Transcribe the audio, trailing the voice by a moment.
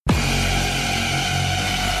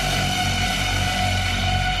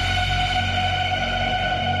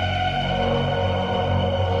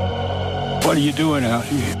What are you doing out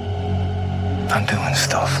here? I'm doing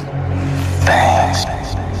stuff. Thanks.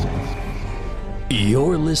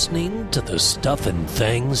 You're listening to the Stuff and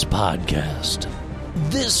Things podcast.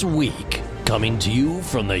 This week, coming to you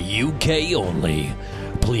from the UK only,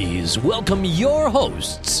 please welcome your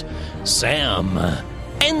hosts, Sam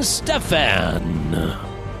and Stefan.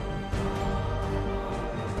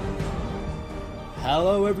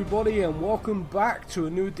 Hello everybody and welcome back to a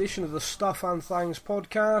new edition of the Stuff and Things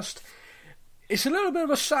podcast. It's a little bit of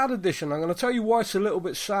a sad edition. I'm going to tell you why it's a little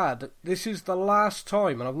bit sad. This is the last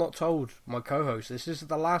time, and I've not told my co-host, this is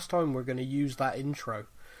the last time we're going to use that intro.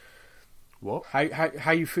 What?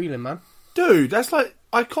 How you feeling, man? Dude, that's like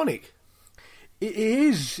iconic. It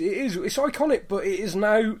is. It's iconic, but it is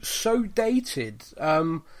now so dated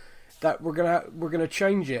that we're gonna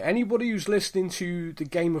change it. Anybody who's listening to the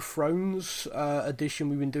Game of Thrones edition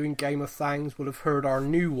we've been doing, Game of Things, will have heard our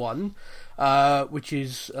new one, which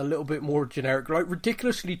is a little bit more generic, like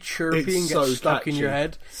ridiculously chirpy and gets stuck in your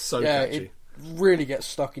head. So catchy. It really gets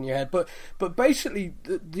stuck in your head. But basically,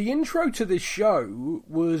 the intro to this show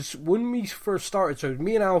was when we first started. So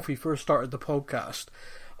me and Alfie first started the podcast.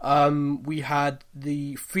 We had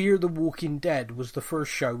the Fear the Walking Dead was the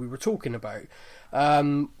first show we were talking about.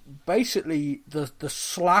 Basically, the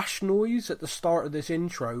slash noise at the start of this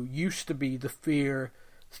intro used to be the Fear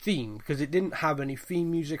theme, because it didn't have any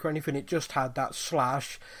theme music or anything. It just had that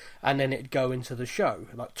slash, and then it'd go into the show,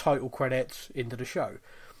 like title credits into the show.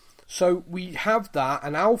 So we have that,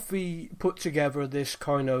 and Alfie put together this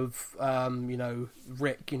kind of,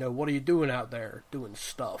 Rick, what are you doing out there? Doing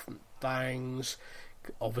stuff and things.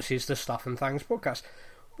 Obviously, it's the Stuff and Things podcast.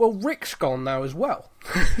 Well, Rick's gone now as well.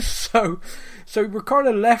 so we're kind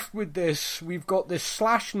of left with this. We've got this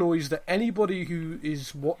slash noise that anybody who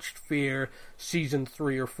is watched Fear season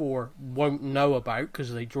 3 or 4 won't know about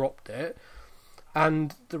because they dropped it.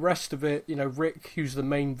 And the rest of it, Rick, who's the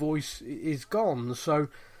main voice, is gone. So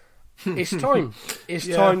it's time. It's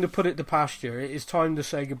time to put it to pasture. It is time to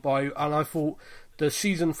say goodbye. And I thought the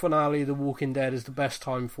season finale of The Walking Dead is the best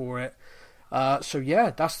time for it. That's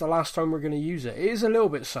the last time we're going to use it. It is a little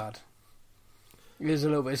bit sad. It is a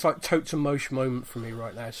little bit. It's like totes emotion moment for me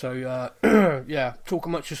right now. So, talk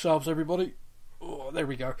amongst yourselves, everybody. Oh, there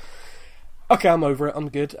we go. Okay, I'm over it. I'm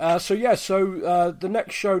good. The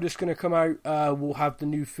next show that's going to come out will have the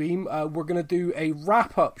new theme. We're going to do a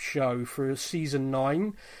wrap-up show for Season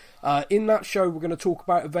 9. In that show, we're going to talk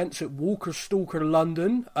about events at Walker Stalker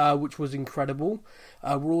London, which was incredible.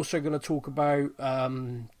 We're also going to talk about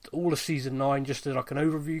all of Season 9, just as like an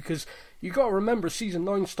overview, because you got to remember, Season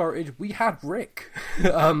 9 started, we had Rick.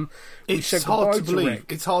 It's hard to believe.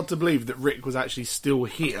 Rick. It's hard to believe that Rick was actually still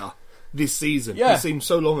here this season. Yeah. It seems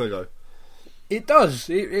so long ago. It does.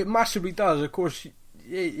 It massively does. Of course,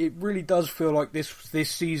 it really does feel like this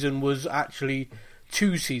season was actually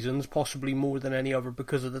 2 seasons, possibly more than any other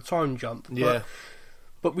because of the time jump. Yeah.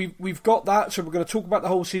 But we've got that, so we're going to talk about the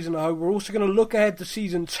whole season now. We're also going to look ahead to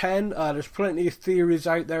season 10. There's plenty of theories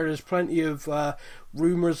out there. There's plenty of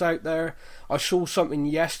rumours out there. I saw something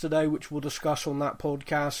yesterday which we'll discuss on that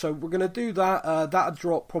podcast. So we're going to do that. That'll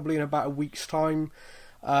drop probably in about a week's time.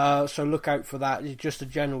 So look out for that. It's just a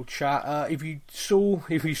general chat. If you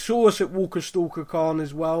saw us at Walker Stalker Con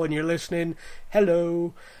as well and you're listening,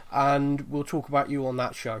 hello, and we'll talk about you on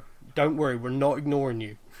that show. Don't worry, we're not ignoring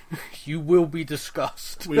you. You will be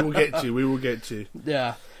discussed. We will get you.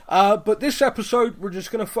 Yeah. But this episode, we're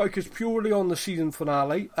just going to focus purely on the season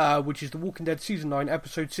finale, which is The Walking Dead Season 9,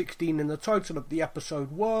 Episode 16, and the title of the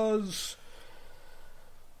episode was...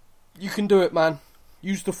 You can do it, man.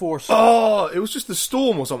 Use the Force. Oh, it was just the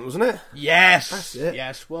storm or something, wasn't it? Yes! That's it.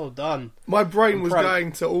 Yes, well done. My brain was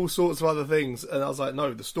going to all sorts of other things, and I was like,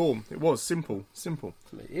 no, the storm. It was simple.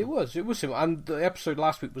 It was simple. And the episode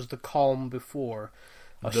last week was the calm before.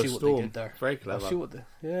 I see what they did there. Very clever. I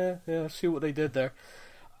see what they did there.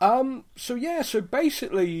 So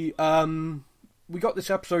basically, we got this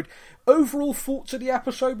episode. Overall thoughts of the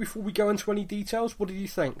episode before we go into any details. What did you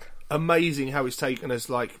think? Amazing how it's taken us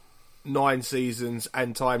like 9 seasons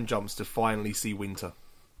and time jumps to finally see winter.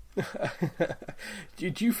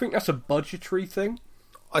 Do you think that's a budgetary thing?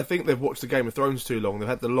 I think they've watched the Game of Thrones too long. They've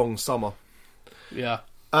had the long summer. Yeah.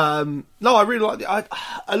 No, I really liked it.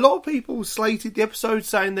 A lot of people slated the episode,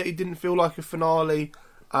 saying that it didn't feel like a finale.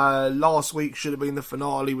 Last week should have been the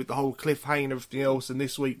finale with the whole cliffhanger and everything else, and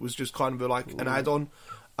this week was just kind of like an add-on.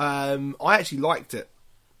 I actually liked it.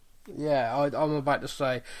 Yeah, I'm about to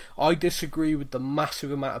say, I disagree with the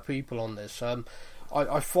massive amount of people on this.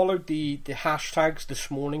 I followed the hashtags this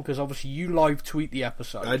morning because obviously you live tweet the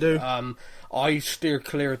episode. I do. I steer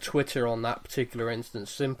clear of Twitter on that particular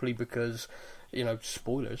instance simply because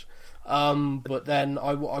spoilers. But then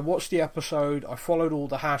I watched the episode, I followed all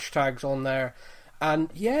the hashtags on there, and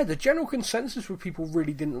yeah, the general consensus were people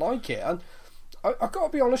really didn't like it. And I gotta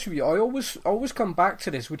be honest with you, I always come back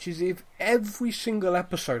to this, which is if every single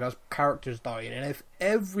episode has characters dying, and if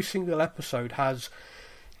every single episode has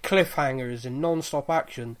cliffhangers and non-stop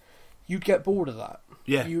action, you'd get bored of that.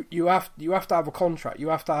 Yeah. You have to have a contract. You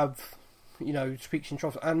have to have, speaks and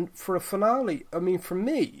troughs. And for a finale, I mean, for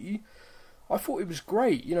me, I thought it was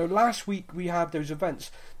great. Last week we had those events.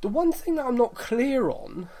 The one thing that I'm not clear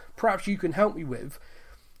on, perhaps you can help me with,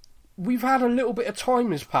 we've had a little bit of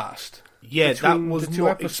time has passed. Yeah, that was the two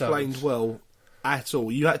not episodes. explained well at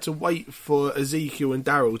all. You had to wait for Ezekiel and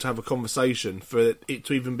Daryl to have a conversation for it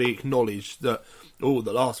to even be acknowledged that,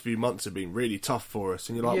 the last few months have been really tough for us.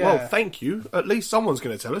 And you're like, well, thank you. At least someone's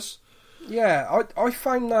going to tell us. Yeah, I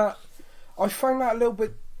found that a little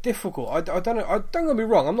bit difficult. I don't know. Don't get me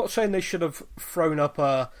wrong. I'm not saying they should have thrown up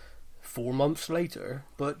 4 months later,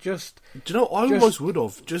 but just. Do you know? I almost would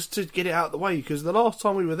have, just to get it out of the way, because the last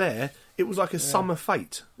time we were there, it was like a summer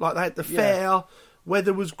fete. Like they had the fair,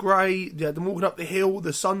 weather was great. They had them walking up the hill,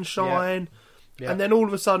 the sunshine, and then all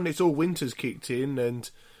of a sudden it's all winter's kicked in.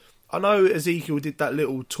 And I know Ezekiel did that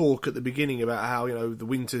little talk at the beginning about how the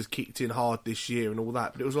winter's kicked in hard this year and all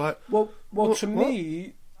that, but it was like, well, to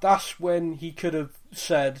me, that's when he could have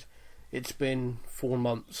said, "It's been 4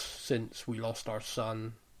 months since we lost our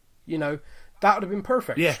son." That would have been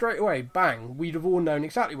perfect. Yeah. Straight away, bang. We'd have all known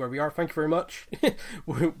exactly where we are. Thank you very much.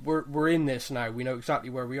 we're in this now. We know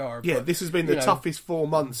exactly where we are. Yeah, but, this has been the toughest 4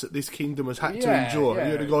 months that this kingdom has had to endure.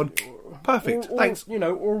 Yeah. You'd have gone, perfect, thanks.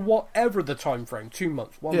 Or whatever the time frame, 2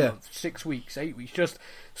 months, 1 month, 6 weeks, 8 weeks. Just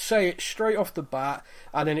say it straight off the bat,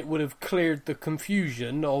 and then it would have cleared the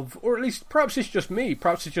confusion of, or at least perhaps it's just me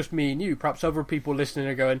and you. Perhaps other people listening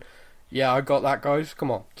are going, yeah, I got that, guys.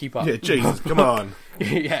 Come on, keep up. Yeah, Jesus, come on.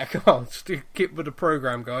 Yeah, come on, keep with the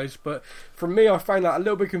program, guys. But for me, I found that a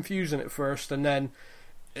little bit confusing at first, and then,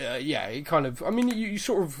 it kind of. I mean, you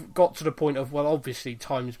sort of got to the point of, well, obviously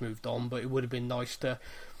time's moved on, but it would have been nice to.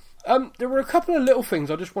 There were a couple of little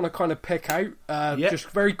things I just want to kind of pick out, just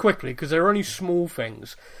very quickly, because they're only small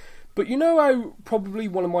things. But you know how probably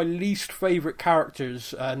one of my least favourite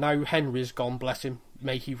characters, now Henry's gone, bless him,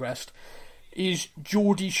 may he rest, is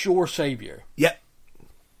Geordie Shore Saviour. Yep.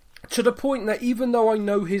 To the point that even though I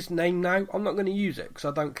know his name now, I'm not going to use it because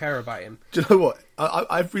I don't care about him. Do you know what?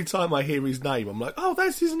 Every time I hear his name, I'm like, oh,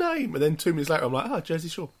 that's his name. And then 2 minutes later, I'm like, oh, Jersey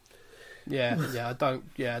Shore. Yeah, I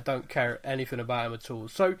don't care anything about him at all.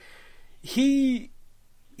 So he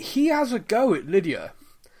has a go at Lydia.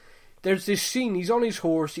 There's this scene, he's on his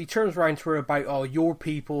horse, he turns around to her about, oh, your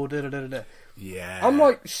people, da-da-da-da-da. Yeah. I'm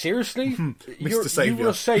like, seriously? Mr. Saviour. You were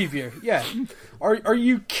a saviour. Yeah. Are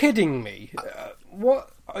you kidding me? What?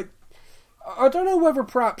 I don't know whether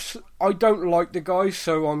perhaps I don't like the guy,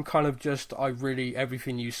 so I'm kind of just,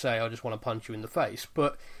 everything you say, I just want to punch you in the face.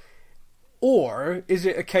 Or is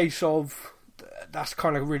it a case of, that's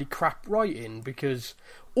kind of really crap writing,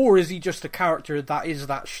 or is he just a character that is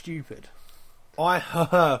that stupid?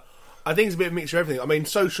 I think it's a bit of a mixture of everything. I mean,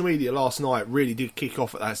 social media last night really did kick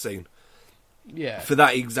off at that scene. Yeah. For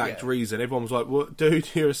that exact reason. Everyone was like, "What,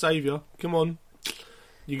 dude, you're a saviour. Come on.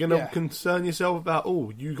 You're going to concern yourself about,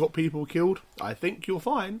 you got people killed? I think you'll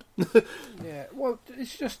find." Yeah, well,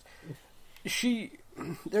 it's just...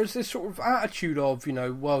 There's this sort of attitude of,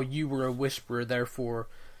 well, you were a whisperer, therefore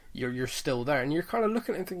you're still there. And you're kind of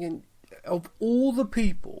looking at it and thinking, of all of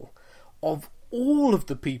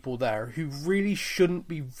the people there who really shouldn't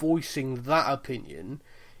be voicing that opinion,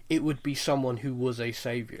 it would be someone who was a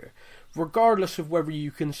saviour. Regardless of whether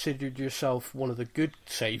you considered yourself one of the good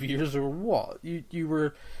saviours or what, you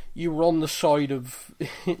were on the side of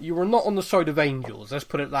you were not on the side of angels. Let's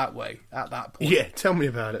put it that way. At that point, yeah. Tell me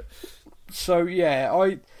about it. So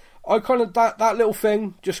I kind of that little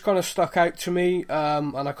thing just kind of stuck out to me,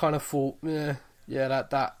 and I kind of thought,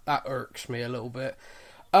 that irks me a little bit.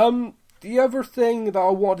 The other thing that I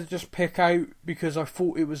wanted to just pick out, because I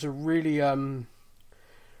thought it was a really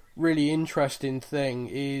interesting thing,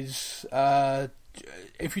 is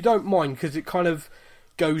if you don't mind, because it kind of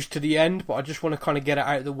goes to the end, but I just want to kind of get it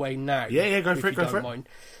out of the way now. Yeah, go for it.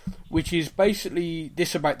 Which is basically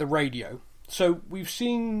this about the radio. So we've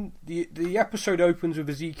seen the episode opens with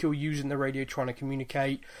Ezekiel using the radio trying to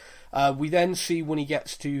communicate. We then see when he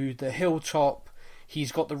gets to the hilltop,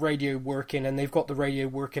 he's got the radio working, and they've got the radio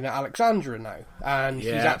working at Alexandra now. And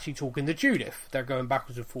he's actually talking to Judith. They're going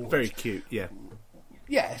backwards and forwards. Very cute, yeah.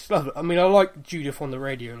 Yeah, it's lovely. I mean, I like Judith on the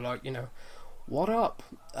radio, like, what up?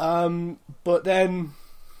 But then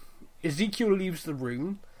Ezekiel leaves the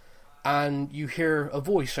room, and you hear a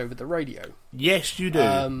voice over the radio. Yes, you do.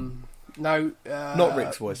 Now, not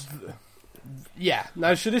Rick's voice. Yeah.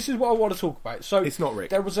 Now, so this is what I want to talk about. So it's not Rick.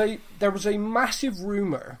 There was a massive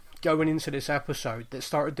rumor going into this episode that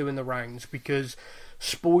started doing the rounds because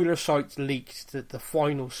spoiler sites leaked that the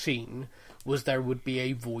final scene was there would be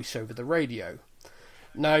a voice over the radio.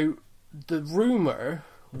 Now, the rumor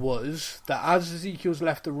was that as Ezekiel's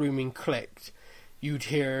left the room and clicked, you'd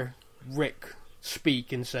hear Rick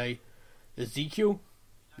speak and say, "Ezekiel,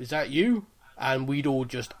 is that you?" And we'd all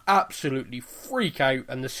just absolutely freak out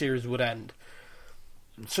and the series would end.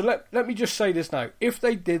 So let me just say this now. If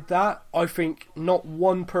they did that, I think not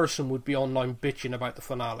one person would be online bitching about the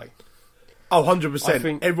finale. Oh, 100%. I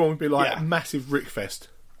think everyone would be like, yeah. massive Rick fest.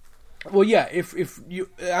 Well, yeah, if you...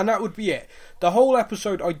 And that would be it. The whole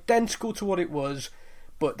episode, identical to what it was,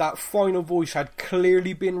 but that final voice had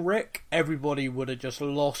clearly been Rick, everybody would have just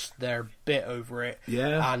lost their bit over it.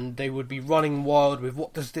 Yeah. And they would be running wild with,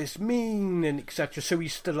 what does this mean, and etc. So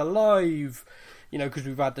he's still alive, because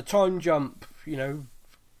we've had the time jump,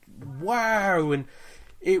 wow, and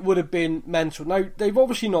it would have been mental. Now, they've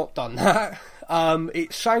obviously not done that.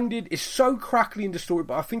 It's so crackly and distorted,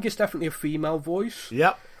 but I think it's definitely a female voice.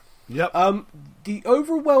 Yep. The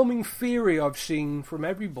overwhelming theory I've seen from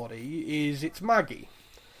everybody is it's Maggie.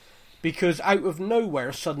 Because out of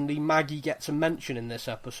nowhere, suddenly Maggie gets a mention in this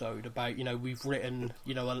episode about, we've written,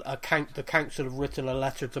 the council have written a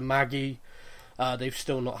letter to Maggie. They've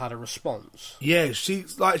still not had a response. Yeah,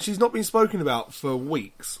 she's not been spoken about for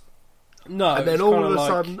weeks. No, and then all of a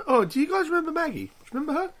sudden, oh, do you guys remember Maggie? Do you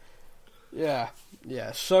remember her?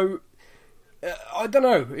 Yeah. So, I don't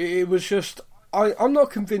know. It was just... I'm not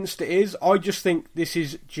convinced it is. I just think this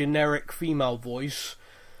is generic female voice.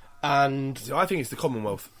 And... I think it's the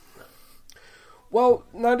Commonwealth. Well,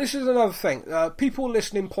 now this is another thing. People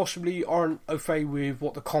listening possibly aren't au fait with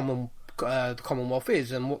what the Commonwealth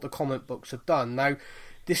is and what the comic books have done. Now,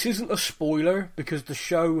 this isn't a spoiler because the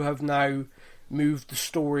show have now moved the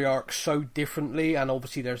story arc so differently, and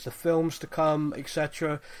obviously there's the films to come,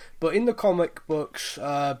 etc. But in the comic books,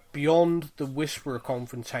 beyond the Whisperer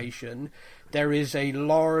confrontation, there is a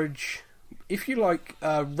large, if you like,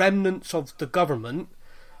 remnants of the government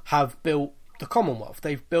have built the Commonwealth.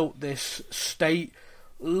 They've built this state,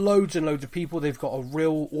 loads and loads of people. They've got a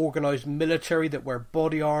real organised military that wear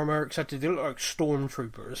body armour, etc. They look like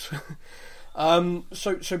stormtroopers.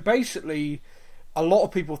 So basically, a lot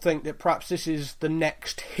of people think that perhaps this is the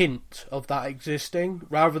next hint of that existing,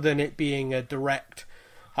 rather than it being a direct,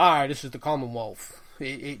 "Hi, this is the Commonwealth."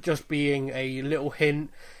 It just being a little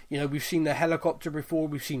hint. We've seen the helicopter before.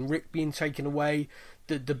 We've seen Rick being taken away.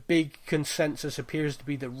 The big consensus appears to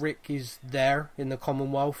be that Rick is there in the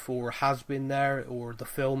Commonwealth, or has been there, or the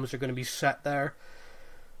films are going to be set there.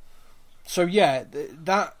 So yeah,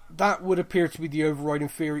 that would appear to be the overriding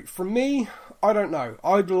theory. For me, I don't know.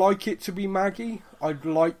 I'd like it to be Maggie. I'd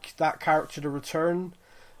like that character to return,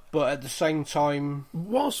 but at the same time,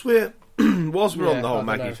 whilst we're on the whole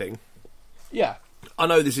Maggie thing, yeah, I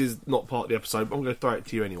know this is not part of the episode, but I'm going to throw it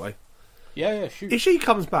to you anyway. Yeah, shoot. If she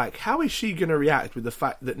comes back, how is she going to react with the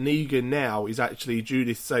fact that Negan now is actually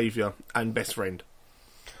Judith's saviour and best friend?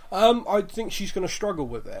 I think she's going to struggle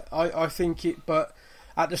with it. I think it, but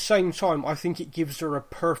at the same time, I think it gives her a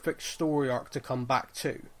perfect story arc to come back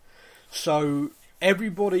to. So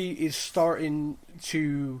everybody is starting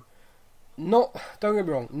to don't get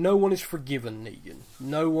me wrong, no one is forgiven Negan.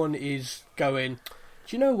 No one is going,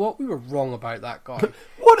 do you know what? We were wrong about that guy.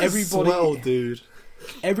 What a swell dude.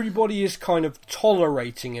 Everybody is kind of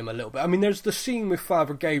tolerating him a little bit. I mean, there's the scene with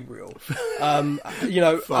Father Gabriel. Father,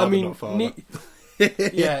 not father.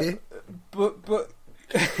 Yeah, but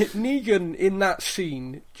Negan in that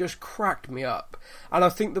scene just cracked me up. And I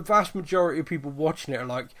think the vast majority of people watching it are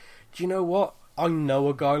like, do you know what? I know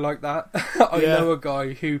a guy like that. I know a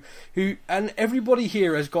guy who, and everybody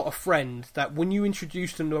here has got a friend that when you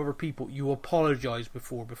introduce them to other people, you apologise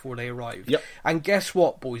before they arrive. Yep. And guess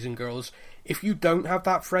what, boys and girls? If you don't have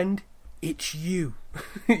that friend, it's you.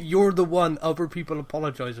 You're the one other people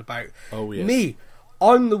apologise about. Oh, yes. Me,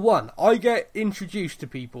 I'm the one. I get introduced to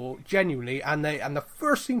people genuinely, and the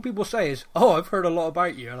first thing people say is, "Oh, I've heard a lot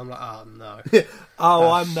about you," and I'm like, "Oh no."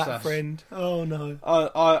 I'm that friend. Oh no.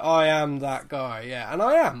 I am that guy. Yeah, and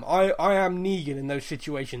I am. I am Negan in those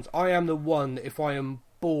situations. I am the one that if I am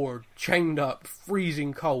bored, chained up,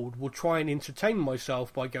 freezing cold, will try and entertain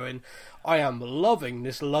myself by going, I am loving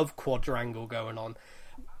this love quadrangle going on.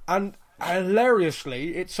 And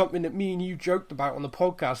hilariously, it's something that me and you joked about on the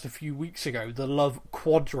podcast a few weeks ago, the love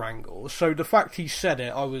quadrangle. So the fact he said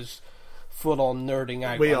it, I was full on nerding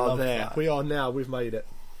out. We are there. That. We are now. We've made it.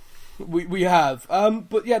 We have.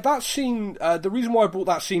 But yeah, that scene, the reason why I brought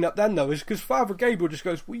that scene up then, though, is because Father Gabriel just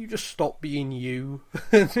goes, will you just stop being you?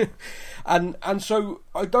 and so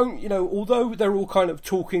I don't, although they're all kind of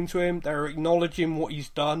talking to him, they're acknowledging what he's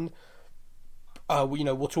done.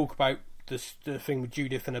 We'll talk about the thing with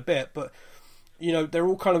Judith in a bit, but, they're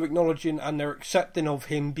all kind of acknowledging and they're accepting of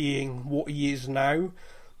him being what he is now.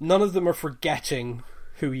 None of them are forgetting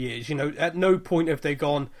who he is. At no point have they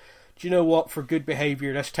gone, do you know what, for good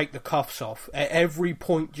behaviour, let's take the cuffs off. At every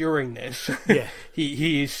point during this, yeah.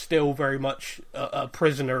 he is still very much a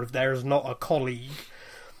prisoner of theirs, not a colleague.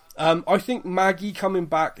 I think Maggie coming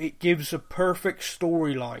back, it gives a perfect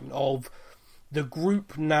storyline of the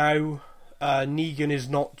group now. Negan is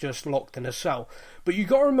not just locked in a cell. But you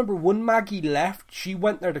got to remember, when Maggie left, she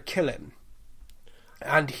went there to kill him.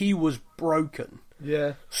 And he was broken.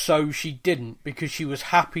 Yeah. So she didn't, because she was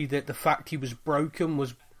happy that the fact he was broken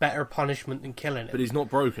was better punishment than killing him. But he's not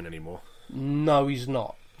broken anymore. No, he's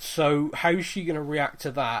not. So how's she going to react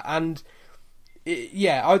to that? And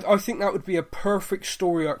I think that would be a perfect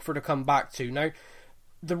story arc for her to come back to. Now,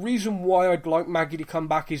 the reason why I'd like Maggie to come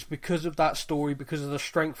back is because of that story, because of the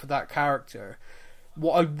strength of that character.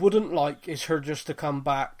 What I wouldn't like is her just to come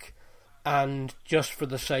back and just for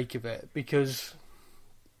the sake of it, because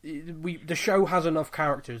the show has enough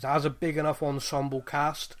characters, it has a big enough ensemble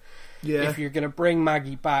cast. Yeah. If you're going to bring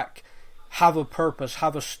Maggie back, have a purpose,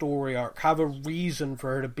 have a story arc, have a reason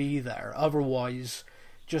for her to be there. Otherwise,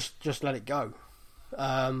 just let it go.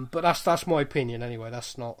 But that's my opinion anyway.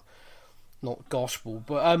 That's not gospel.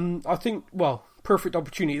 But I think, perfect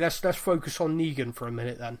opportunity. Let's focus on Negan for a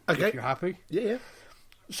minute then. Okay. If you're happy. Yeah.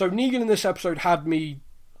 So Negan in this episode had me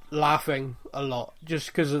laughing a lot just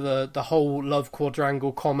because of the whole love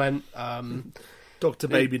quadrangle comment. Dr.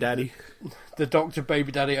 Baby Daddy. The Dr.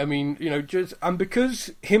 Baby Daddy. I mean, and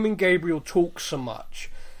because him and Gabriel talk so much,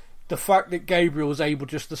 the fact that Gabriel was able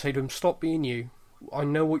just to say to him, stop being you. I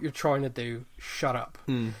know what you're trying to do. Shut up.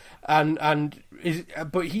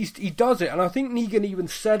 But he does it, and I think Negan even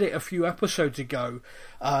said it a few episodes ago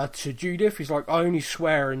to Judith. He's like, I only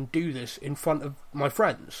swear and do this in front of my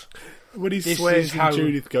friends. When he swears and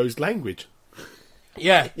Judith goes, language.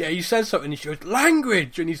 Yeah, he says something and she goes,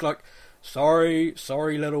 language, and he's like, sorry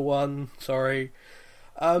little one, sorry.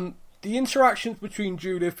 The interactions between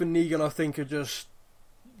Judith and Negan, I think, are just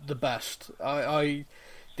the best.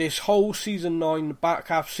 This whole season 9, the back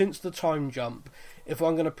half, since the time jump, if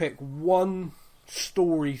I'm going to pick one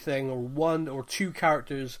story thing or one or two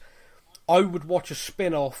characters, I would watch a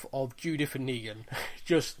spin-off of Judith and Negan.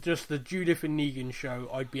 just the Judith and Negan show,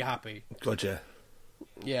 I'd be happy. Gotcha.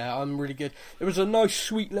 Yeah, I'm really good. There was a nice,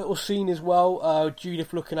 sweet little scene as well.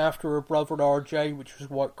 Judith looking after her brother RJ, which was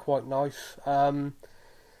quite nice.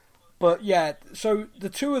 But yeah, so the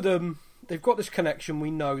two of them, they've got this connection.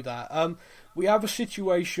 We know that. We have a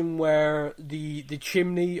situation where the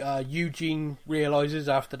chimney, Eugene realises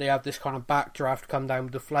after they have this kind of backdraft come down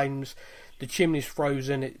with the flames, the chimney's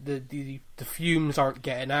frozen, the fumes aren't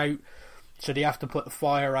getting out, so they have to put the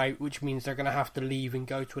fire out, which means they're going to have to leave and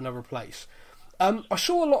go to another place. I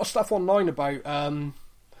saw a lot of stuff online about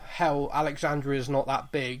how Alexandria is not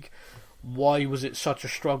that big. Why was it such a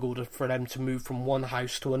struggle for them to move from one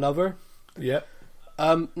house to another? Yeah.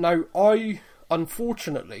 Now, I,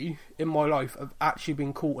 unfortunately, in my life, have actually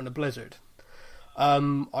been caught in a blizzard.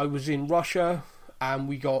 I was in Russia, and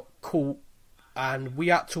we got caught, and we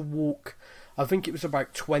had to walk, I think it was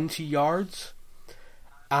about 20 yards,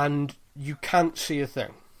 and you can't see a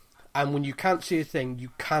thing. And when you can't see a thing,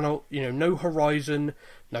 you cannot, no horizon,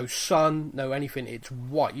 no sun, no anything, it's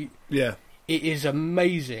white. Yeah. It is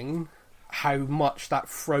amazing how much that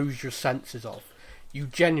throws your senses off. You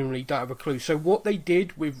genuinely don't have a clue. So what they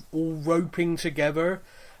did with all roping together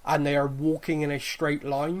and they are walking in a straight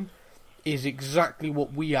line is exactly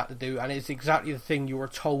what we had to do, and it's exactly the thing you were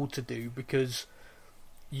told to do, because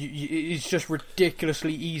it's just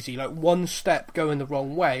ridiculously easy. Like one step going the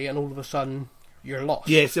wrong way and all of a sudden you're lost.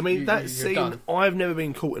 Yes, I mean, that scene, done. I've never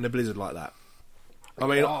been caught in a blizzard like that. I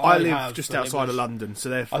mean, I live just outside of London, so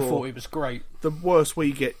therefore I thought it was great. The worst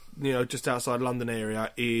we get, just outside London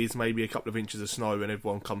area is maybe a couple of inches of snow and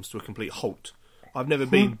everyone comes to a complete halt. I've never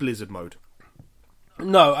been blizzard mode.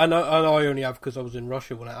 No, and I only have because I was in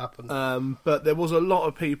Russia when it happened. But there was a lot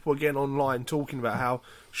of people, again, online talking about how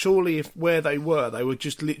surely if where they were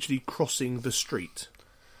just literally crossing the street.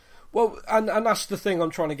 Well, and that's the thing I'm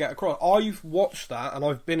trying to get across. I've watched that and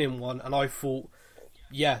I've been in one and I thought,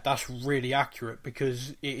 yeah, that's really accurate,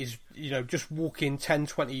 because it is, just walking 10,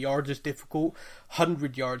 20 yards is difficult,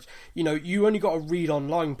 100 yards. You only got to read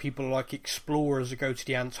online people like explorers that go to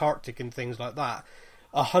the Antarctic and things like that.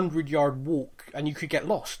 100-yard walk and you could get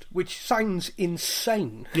lost, which sounds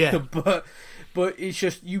insane. Yeah. but it's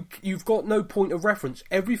just you've got no point of reference.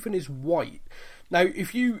 Everything is white. Now,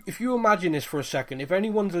 if you imagine this for a second, if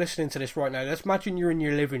anyone's listening to this right now, let's imagine you're in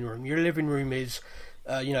your living room. Your living room is,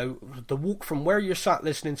 the walk from where you're sat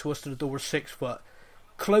listening to us to the door is 6 foot.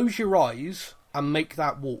 Close your eyes and make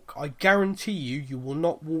that walk. I guarantee you will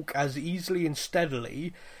not walk as easily and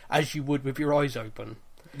steadily as you would with your eyes open.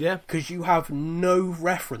 Yeah. Because you have no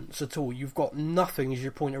reference at all. You've got nothing as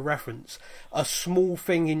your point of reference. A small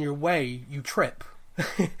thing in your way, you trip.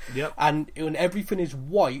 Yep. And when everything is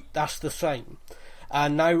white, that's the same.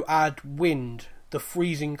 And now add wind, the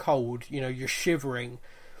freezing cold, you're shivering.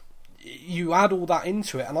 You add all that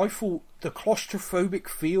into it, and I thought the claustrophobic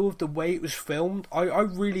feel of the way it was filmed, I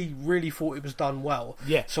really, really thought it was done well.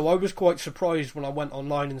 Yeah. So I was quite surprised when I went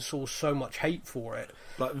online and saw so much hate for it.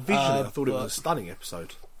 Like, visually, I thought it was a stunning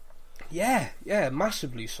episode. Yeah,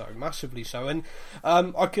 massively so. And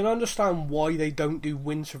I can understand why they don't do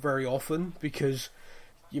winter very often, because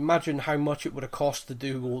you imagine how much it would have cost to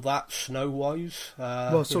do all that snow-wise.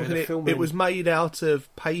 It was made out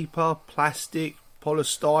of paper, plastic,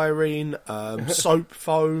 polystyrene, soap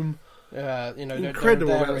foam.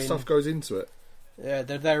 Incredible amount of stuff goes into it. Yeah,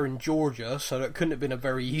 they're there in Georgia, so that couldn't have been a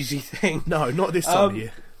very easy thing. No, not this time of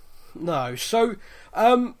year. No, so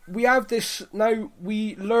we have this now.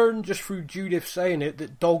 We learn just through Judith saying it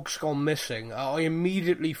that Dog's gone missing. I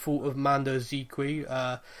immediately thought of Manda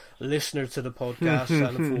Ezekwe, listener to the podcast, and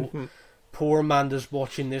I thought, poor Amanda's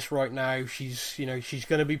watching this right now. She's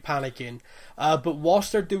going to be panicking. But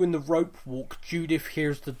whilst they're doing the rope walk, Judith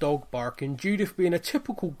hears the dog bark, and Judith, being a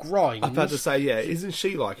typical Grimes, I've had to say, yeah, isn't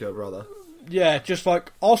she like her brother? Yeah, just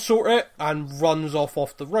like, I'll sort it, and runs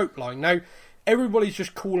off the rope line. Now, everybody's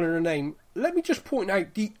just calling her name. Let me just point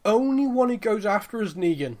out, the only one who goes after is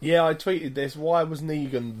Negan. Yeah, I tweeted this. Why was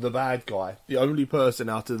Negan the bad guy? The only person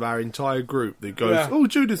out of our entire group that goes, oh,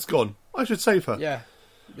 Judith's gone. I should save her. Yeah.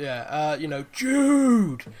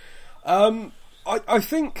 Jude! I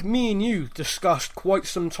think me and you discussed quite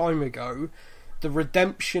some time ago the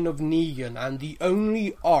redemption of Negan, and the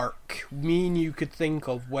only arc me and you could think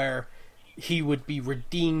of where he would be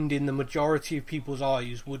redeemed in the majority of people's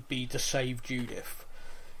eyes would be to save Judith.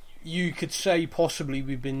 You could say possibly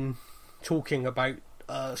we've been talking about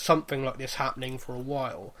something like this happening for a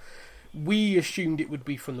while. We assumed it would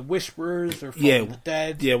be from the Whisperers or from the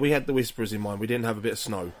Dead. Yeah, we had the Whisperers in mind. We didn't have a bit of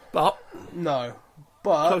snow. But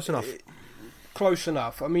close enough. Close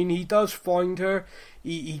enough. I mean, he does find her.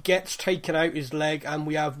 He gets taken out his leg, and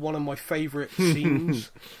we have one of my favourite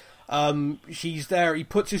scenes. She's there. He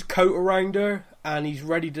puts his coat around her, and he's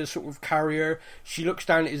ready to sort of carry her. She looks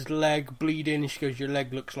down at his leg, bleeding, and she goes, "Your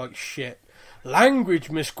leg looks like shit." Language,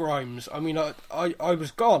 Miss Grimes. I mean, I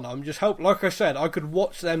was gone. I'm just helped. Like I said, I could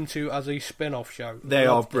watch them two as a spin-off show. They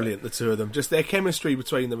are brilliant, the two of them. Just their chemistry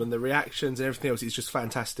between them and the reactions and everything else is just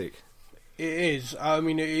fantastic. It is. I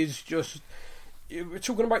mean, it is just... We're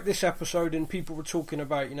talking about this episode, and people were talking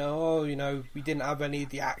about, we didn't have any of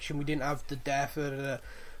the action, we didn't have the death,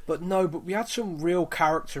 but we had some real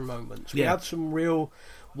character moments. We had some real,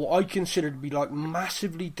 what I consider to be like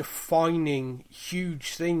massively defining,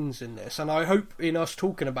 huge things in this. And I hope in us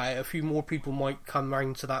talking about it, a few more people might come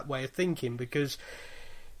round to that way of thinking, because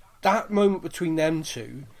that moment between them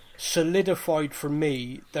two solidified for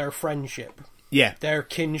me their friendship, their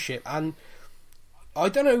kinship, and I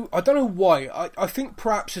don't know why. I think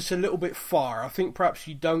perhaps it's a little bit far. I think perhaps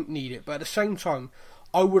you don't need it, but at the same time,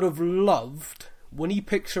 I would have loved, when he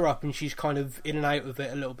picks her up and she's kind of in and out of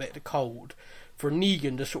it a little bit, the cold, for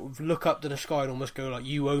Negan to sort of look up to the sky and almost go like,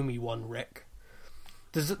 "You owe me one, Rick."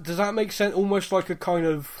 Does that make sense? Almost like a kind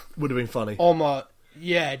of... Would have been funny.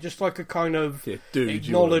 Just like a kind of dude,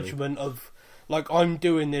 acknowledgement of, like, I'm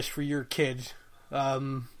doing this for your kid. I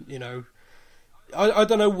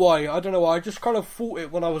don't know why. I just kind of thought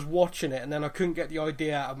it when I was watching it, and then I couldn't get the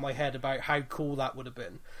idea out of my head about how cool that would have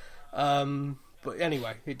been. But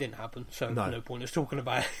anyway, it didn't happen, so no point us talking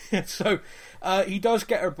about it. So he does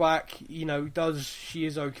get her back. She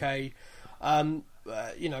is okay.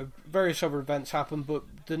 Various other events happen, but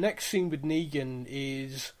the next scene with Negan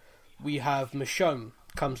is we have Michonne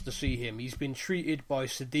comes to see him. He's been treated by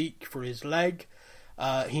Sadiq for his leg.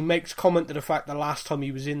 He makes comment to the fact the last time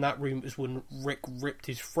he was in that room was when Rick ripped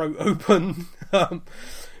his throat open,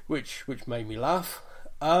 which made me laugh.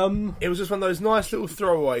 It was just one of those nice little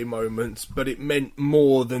throwaway moments, but it meant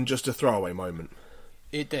more than just a throwaway moment.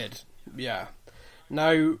 It did, yeah.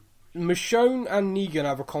 Now, Michonne and Negan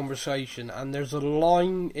have a conversation, and there's a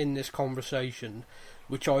line in this conversation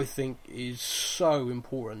which I think is so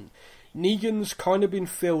important. Negan's kind of been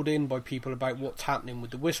filled in by people about what's happening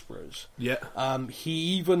with the Whisperers. Yeah. He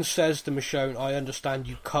even says to Michonne, I understand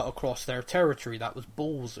you cut across their territory. That was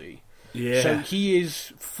ballsy. Yeah. So he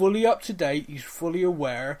is fully up to date. He's fully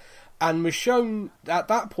aware. And Michonne, at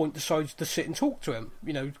that point, decides to sit and talk to him.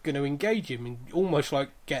 You know, going to engage him and almost like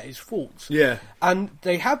get his thoughts. Yeah. And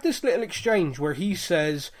they have this little exchange where he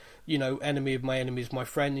says, you know, enemy of my enemy is my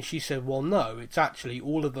friend. And she said, well, no, it's actually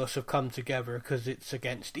all of us have come together because it's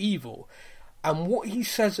against evil. And what he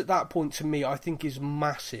says at that point to me, I think is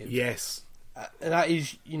massive. Yes. And that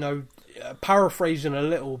is, you know, paraphrasing a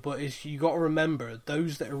little, but is you got to remember,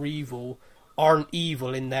 those that are evil aren't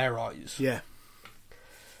evil in their eyes. Yeah.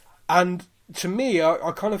 And to me,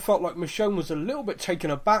 I kind of felt like Michonne was a little bit taken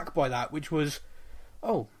aback by that, which was,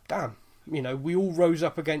 oh, damn. You know, we all rose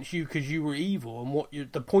up against you because you were evil,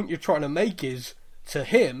 and the point you're trying to make is, to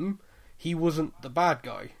him, he wasn't the bad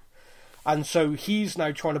guy. And so he's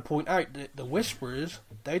now trying to point out that the Whisperers,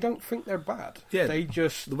 they don't think they're bad. Yeah, they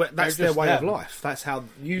just that's their way of life. That's how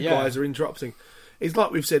you guys are interrupting. It's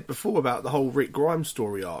like we've said before about the whole Rick Grimes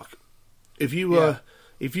story arc. If you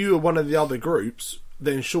were one of the other groups,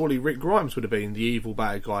 then surely Rick Grimes would have been the evil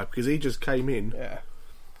bad guy because he just came in. Yeah.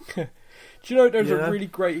 Do you know there's a really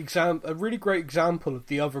great example of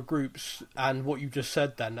the other groups and what you just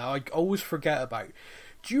said then. Now I always forget about.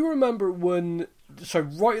 Do you remember when? So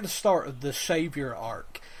right at the start of the Savior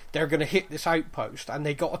arc, they're going to hit this outpost and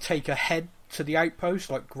they got to take a head to the outpost,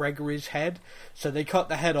 like Gregory's head. So they cut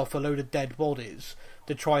the head off a load of dead bodies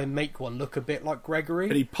to try and make one look a bit like Gregory.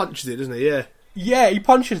 And he punches it, doesn't he? Yeah. Yeah, he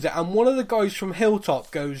punches it, and one of the guys from Hilltop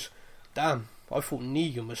goes, "Damn, I thought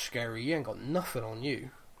Negan was scary. He ain't got nothing on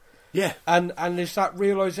you." Yeah. And there's that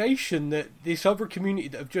realisation that this other community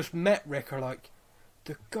that have just met Rick are like,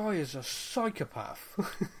 the guy is a psychopath.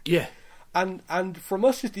 Yeah. And from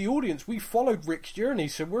us as the audience, we followed Rick's journey,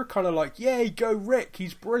 so we're kind of like, yay, go Rick,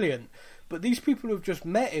 he's brilliant. But these people have just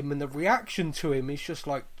met him, and the reaction to him is just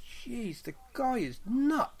like, jeez, the guy is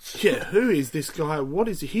nuts. Yeah, who is this guy? What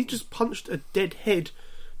is he? He just punched a dead head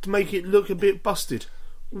to make it look a bit busted.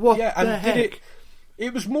 What the heck?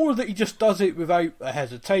 It was more that he just does it without a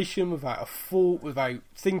hesitation, without a thought, without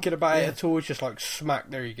thinking about it at all. It's just like, smack,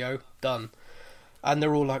 there you go, done. And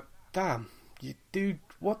they're all like, damn, you dude,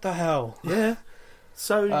 what the hell? Yeah.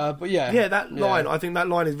 So, but yeah. Yeah, that line, I think that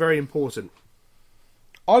line is very important.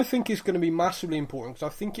 I think it's going to be massively important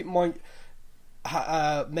because I think it might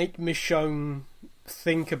make Michonne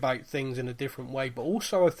think about things in a different way, but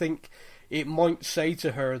also I think it might say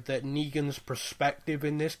to her that Negan's perspective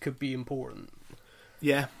in this could be important.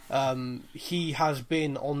 Yeah. He has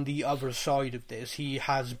been on the other side of this. He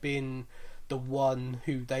has been the one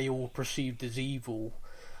who they all perceived as evil.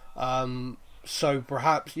 So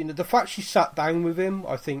perhaps, you know, the fact she sat down with him,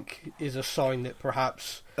 I think, is a sign that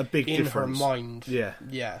perhaps a big in difference. her mind. Yeah.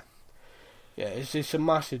 Yeah. Yeah, it's a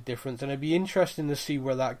massive difference, and it'd be interesting to see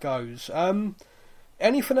where that goes.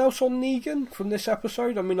 Anything else on Negan from this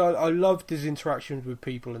episode? I mean, I loved his interactions with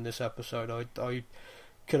people in this episode. I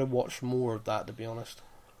could have watched more of that, to be honest.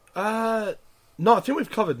 No, I think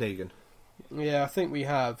we've covered Negan. Yeah, I think we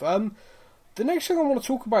have. The next thing I want to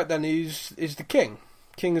talk about then is the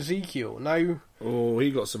King Ezekiel. Now,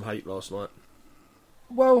 he got some hate last night.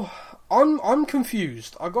 Well, I'm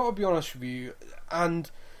confused. I got to be honest with you,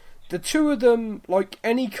 and the two of them, like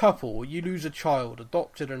any couple, you lose a child,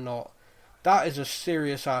 adopted or not, that is a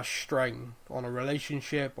serious ass strain on a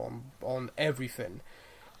relationship, on everything.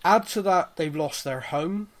 Add to that, they've lost their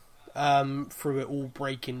home through it all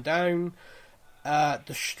breaking down.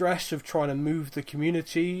 The stress of trying to move the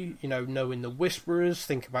community, you know, knowing the Whisperers,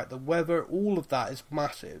 think about the weather, all of that is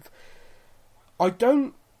massive. I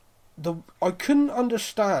couldn't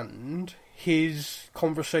understand his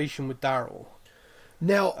conversation with Daryl.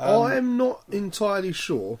 Now, I'm not entirely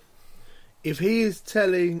sure if he is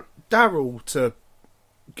telling Daryl to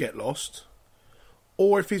get lost,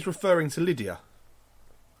 or if he's referring to Lydia.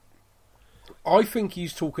 I think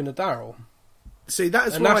he's talking to Daryl. See,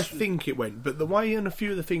 that's where I think it went. But the way and a few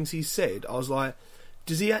of the things he said, I was like,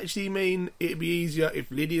 does he actually mean it'd be easier if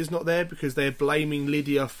Lydia's not there because they're blaming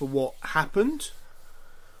Lydia for what happened?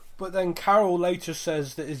 But then Carol later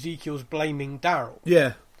says that Ezekiel's blaming Daryl.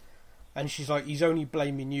 Yeah. And she's like, he's only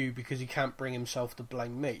blaming you because he can't bring himself to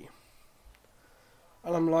blame me.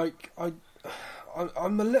 And I'm like,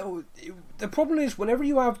 I'm a little... The problem is, whenever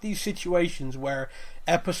you have these situations where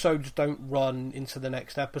episodes don't run into the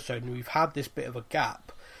next episode, and we've had this bit of a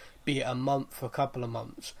gap, be it a month, a couple of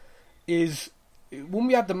months, is when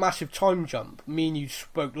we had the massive time jump, me and you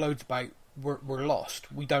spoke loads about we're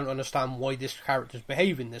lost. We don't understand why this character's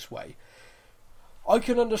behaving this way. I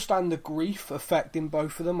can understand the grief affecting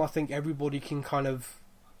both of them. I think everybody can kind of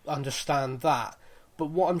understand that.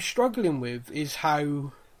 But what I'm struggling with is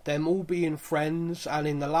how them all being friends, and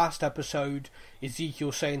in the last episode,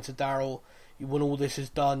 Ezekiel saying to Daryl, when all this is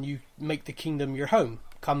done, you make the kingdom your home.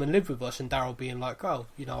 Come and live with us. And Daryl being like, oh,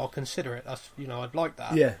 I'll consider it. That's, I'd like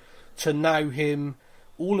that. Yeah. To now him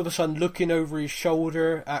all of a sudden looking over his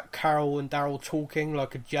shoulder at Carol and Daryl talking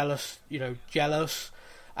like a jealous,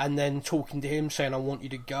 and then talking to him saying, I want you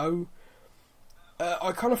to go.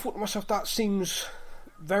 I kind of thought to myself, that seems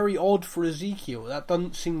very odd for Ezekiel. That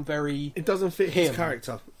doesn't seem very... It doesn't fit his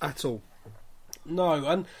character at all. No,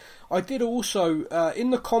 and I did also,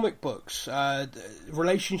 in the comic books,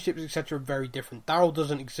 relationships, etc. are very different. Daryl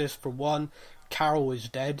doesn't exist for one. Carol is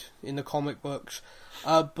dead in the comic books.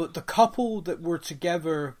 But the couple that were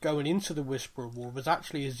together going into the Whisperer War was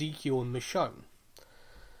actually Ezekiel and Michonne.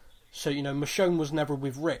 So, Michonne was never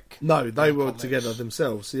with Rick. No, they were together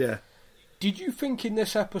themselves, yeah. Did you think in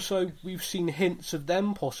this episode we've seen hints of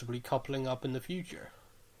them possibly coupling up in the future?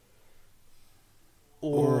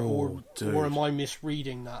 Or am I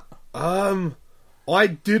misreading that? I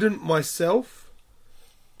didn't myself,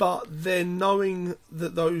 but then knowing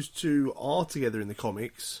that those two are together in the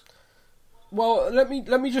comics... Well, let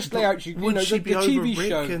me just lay out would she be the over TV Rick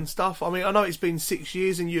show and stuff? I mean, I know it's been 6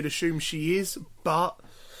 years and you'd assume she is, but...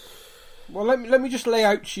 Well, let me just lay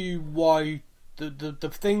out to you why the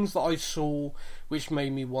things that I saw which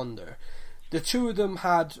made me wonder. The two of them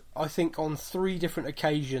had, I think, on 3 different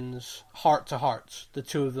occasions, heart-to-hearts. The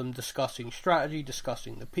two of them discussing strategy,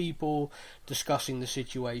 discussing the people, discussing the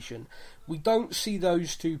situation. We don't see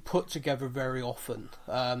those two put together very often.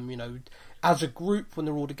 As a group, when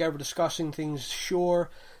they're all together discussing things, sure.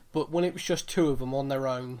 But when it was just two of them on their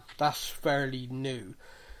own, that's fairly new.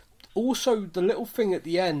 Also, the little thing at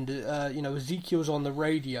the end, Ezekiel's on the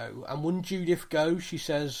radio, and when Judith goes, she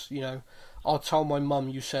says, I'll tell my mum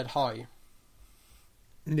you said hi.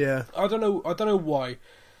 Yeah. I don't know why. I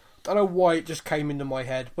don't know why it just came into my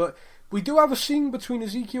head, but we do have a scene between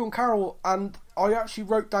Ezekiel and Carol, and I actually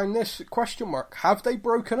wrote down this question mark. Have they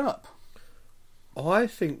broken up? I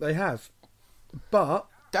think they have. But...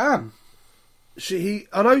 Damn.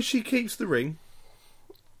 I know she keeps the ring.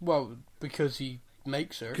 Well, because he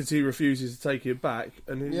makes her. Because he refuses to take it back.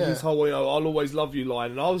 And his whole, I'll always love you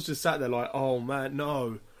line. And I was just sat there like, oh man,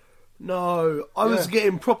 no. I was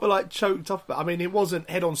getting proper choked up. I mean, it wasn't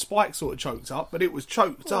head on spike sort of choked up, but it was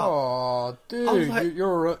choked up. Oh,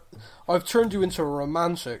 dude, I've turned you into a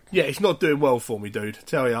romantic. Yeah, it's not doing well for me, dude.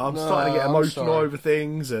 Tell you, I'm starting to get emotional over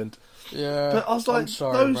things, and but I was like,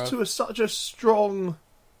 those two are such a strong.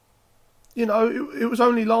 It was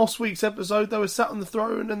only last week's episode they were sat on the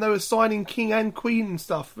throne and they were signing king and queen and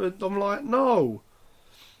stuff. And I'm like, no,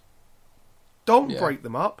 don't break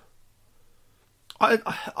them up.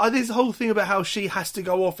 I this whole thing about how she has to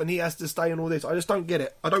go off and he has to stay and all this, I just don't get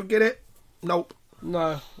it. I don't get it. Nope.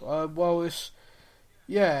 No. Well, it's...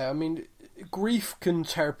 Yeah, I mean, grief can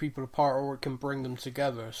tear people apart or it can bring them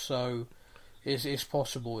together, so it's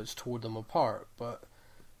possible it's tore them apart, but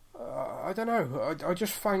I don't know. I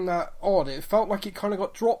just find that odd. It felt like it kind of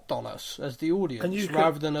got dropped on us as the audience,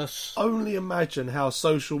 rather than us... Only imagine how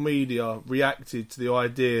social media reacted to the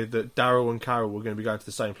idea that Daryl and Carol were going to be going to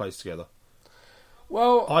the same place together.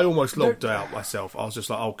 Well, I almost logged out myself. I was just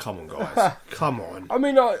like, oh, come on, guys. Come on. I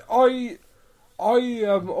mean, I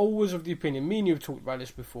am always of the opinion, me and you have talked about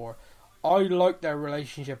this before, I like their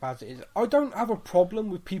relationship as it is. I don't have a problem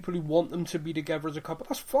with people who want them to be together as a couple.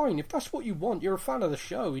 That's fine. If that's what you want, you're a fan of the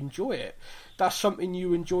show, enjoy it. That's something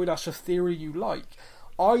you enjoy, that's a theory you like.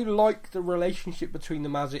 I like the relationship between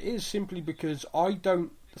them as it is, simply because I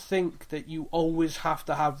don't think that you always have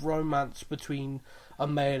to have romance between a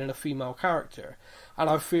male and a female character, and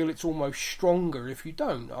I feel it's almost stronger if you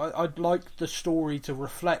don't. I'd like the story to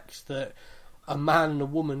reflect that a man and a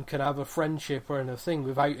woman can have a friendship or a thing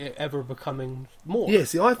without it ever becoming more. Yeah,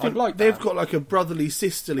 see, I think they've got like a brotherly,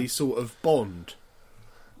 sisterly sort of bond.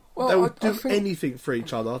 Well, they would do anything for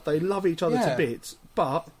each other. They love each other to bits,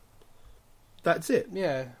 but that's it.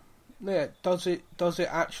 Yeah. Does it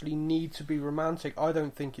actually need to be romantic? I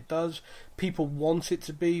don't think it does. People want it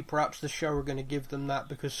to be. Perhaps the show are going to give them that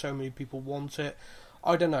because so many people want it.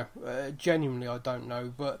 I don't know. Genuinely, I don't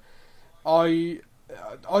know. But I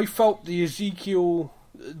felt the Ezekiel,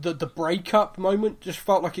 the breakup moment just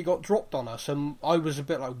felt like it got dropped on us, and I was a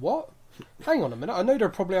bit like, what? Hang on a minute. I know they're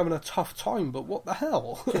probably having a tough time, but what the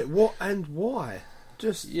hell? Yeah, what and why?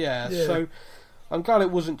 So I'm glad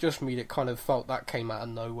it wasn't just me that kind of felt that came out of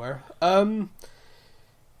nowhere.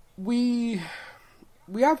 We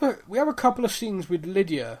have a couple of scenes with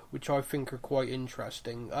Lydia, which I think are quite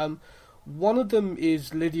interesting. One of them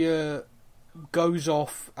is Lydia goes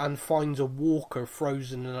off and finds a walker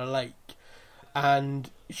frozen in a lake, and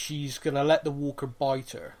she's going to let the walker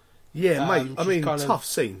bite her. Yeah, mate, I mean, tough of,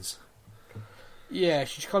 scenes. Yeah,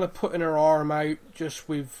 she's kind of putting her arm out just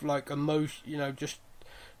with, like, emotion, you know, just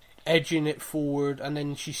edging it forward, and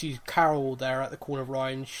then she sees Carol there at the corner of her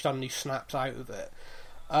eye, and she suddenly snaps out of it.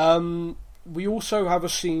 We also have a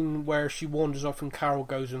scene where she wanders off and Carol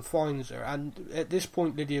goes and finds her, and at this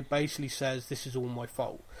point Lydia basically says, this is all my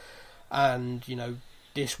fault, and, you know,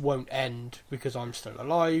 this won't end because I'm still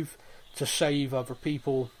alive. To save other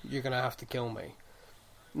people, you're going to have to kill me.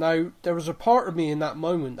 Now, there was a part of me in that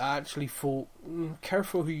moment that actually thought,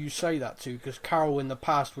 careful who you say that to, because Carol in the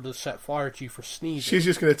past would have set fire to you for sneezing. She's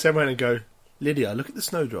just going to turn around and go, Lydia, look at the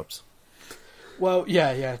snowdrops. Well,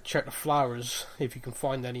 yeah, check the flowers, if you can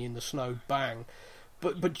find any in the snow, bang.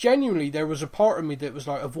 But genuinely, there was a part of me that was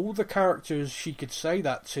like, of all the characters she could say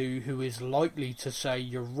that to, who is likely to say,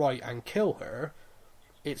 you're right, and kill her,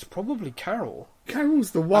 it's probably Carol.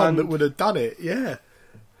 Carol's the one that would have done it, yeah.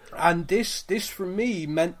 And this for me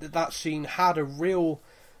meant that scene had a real,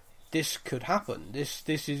 this could happen. This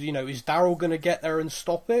is, you know, is Daryl going to get there and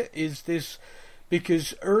stop it? Is this,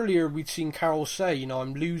 because earlier we'd seen Carol say, you know,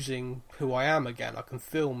 I'm losing who I am again. I can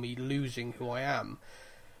feel me losing who I am.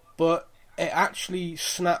 But it actually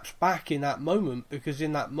snaps back in that moment, because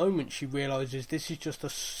in that moment she realises this is just a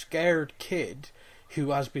scared kid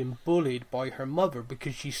who has been bullied by her mother,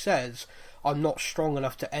 because she says, I'm not strong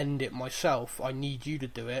enough to end it myself. I need you to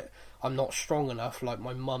do it. I'm not strong enough, like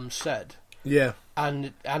my mum said. Yeah.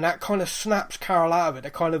 And that kind of snaps Carol out of it. They're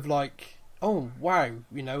kind of like, oh, wow,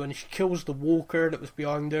 you know, and she kills the walker that was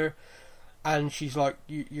behind her. And she's like,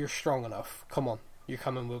 you're strong enough. Come on, you're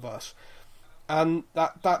coming with us. And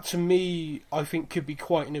that to me, I think could be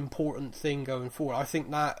quite an important thing going forward. I think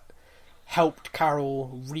that helped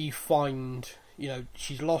Carol re-find, you know,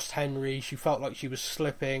 she's lost Henry. She felt like she was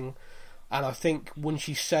slipping. And I think when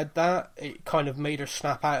she said that, it kind of made her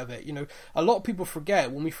snap out of it. You know, a lot of people forget,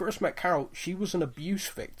 when we first met Carol, she was an abuse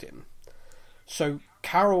victim. So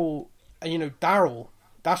Carol, and, you know, Daryl,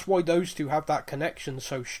 that's why those two have that connection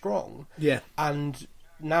so strong. Yeah. And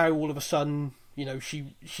now all of a sudden, you know,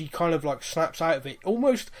 she kind of like snaps out of it.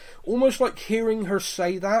 Almost like hearing her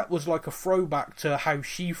say that was like a throwback to how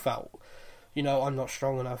she felt. You know, I'm not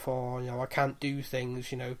strong enough, or, you know, I can't do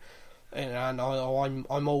things, you know, and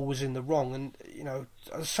I'm always in the wrong. And, you know,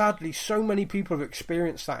 sadly, so many people have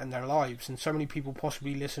experienced that in their lives, and so many people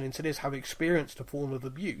possibly listening to this have experienced a form of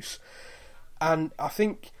abuse. And I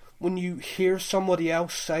think when you hear somebody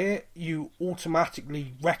else say it, you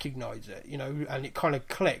automatically recognise it, you know, and it kind of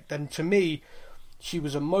clicked. And to me, she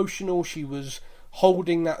was emotional, she was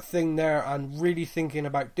holding that thing there and really thinking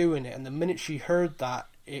about doing it. And the minute she heard that,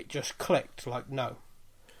 it just clicked, like, no,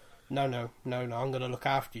 I'm going to look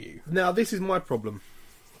after you. Now, this is my problem.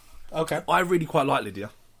 Okay. I really quite like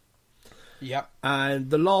Lydia. Yep.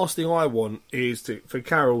 And the last thing I want is for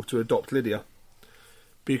Carol to adopt Lydia.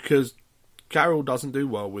 Because Carol doesn't do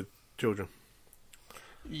well with children.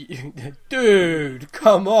 Dude,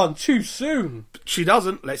 come on, too soon. She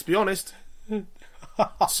doesn't, let's be honest.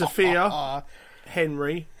 Sophia,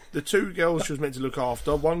 Henry, the two girls she was meant to look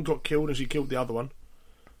after, one got killed and she killed the other one.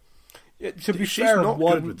 Yeah, to be She's fair, not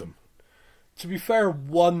good with them. To be fair,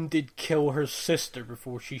 one did kill her sister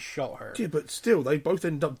before she shot her. Yeah, but still, they both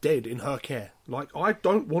end up dead in her care. Like, I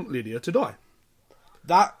don't want Lydia to die.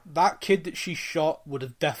 That kid that she shot would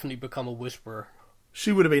have definitely become a Whisperer.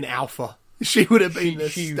 She would have been Alpha. She would have been the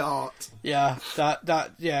start. Yeah,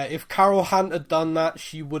 yeah. If Carol hadn't have done that,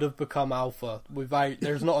 she would have become Alpha.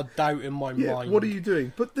 There's not a doubt in my mind. What are you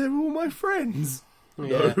doing? But they're all my friends.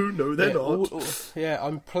 Yeah. No, they're not.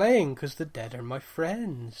 I'm playing because the dead are my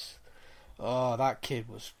friends. Oh, that kid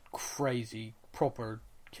was crazy, proper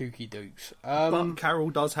kooky dukes. But Carol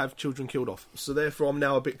does have children killed off, so therefore I'm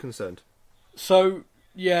now a bit concerned. So,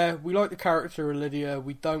 yeah, we like the character of Lydia.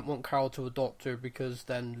 We don't want Carol to adopt her because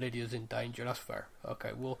then Lydia's in danger. That's fair.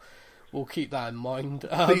 Okay, we'll keep that in mind.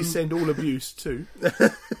 Please send all abuse too.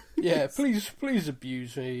 Yeah, please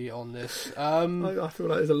abuse me on this. I feel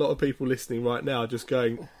like there's a lot of people listening right now just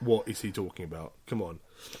going, what is he talking about? Come on.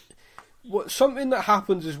 Something that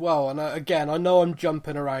happens as well, and again, I know I'm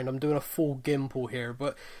jumping around, I'm doing a full gimple here,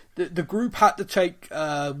 but the group had to take,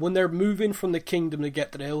 when they're moving from the kingdom to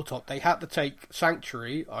get to the hilltop, they had to take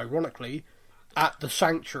Sanctuary, ironically, at the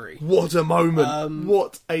Sanctuary. What a moment.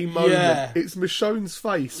 What a moment. Yeah. It's Michonne's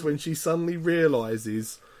face when she suddenly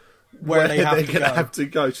realises where they're going to have to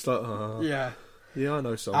go. She's like, oh. Yeah, I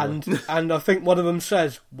know someone. And I think one of them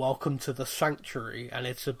says, welcome to the Sanctuary. And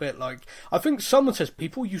it's a bit like, I think someone says,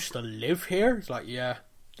 people used to live here. It's like, yeah,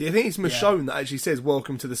 Yeah, I think it's Michonne that actually says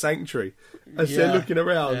 "Welcome to the Sanctuary" as they're looking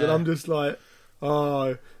around, and I'm just like,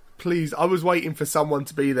 oh, please! I was waiting for someone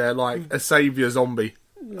to be there, like a saviour zombie,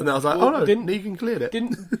 and I was like, oh no, Negan cleared it.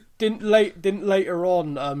 Didn't later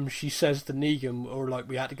on, she says to Negan, or like,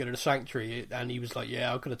 we had to go to the Sanctuary, and he was like,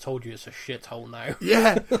 yeah, I could have told you it's a shithole now.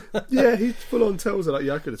 Yeah, he full on tells her like,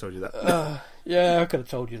 yeah, I could have told you that. Yeah, I could have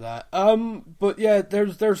told you that. But yeah,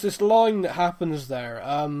 there's this line that happens there,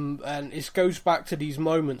 and it goes back to these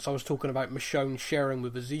moments I was talking about Michonne sharing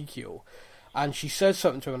with Ezekiel, and she says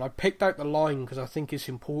something to him, and I picked out the line because I think it's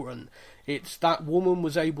important. It's that woman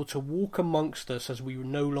was able to walk amongst us as we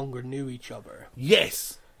no longer knew each other.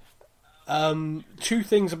 Yes. Two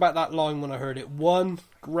things about that line when I heard it. One,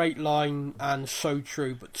 great line and so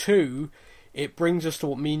true. But two, it brings us to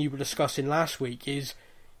what me and you were discussing last week, is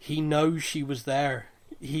he knows she was there.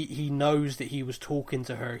 He knows that he was talking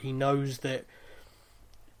to her. He knows that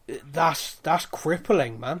that's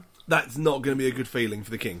crippling, man. That's not going to be a good feeling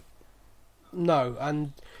for the king. No,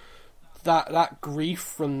 and that grief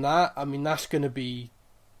from that, I mean, that's going to be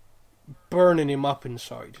burning him up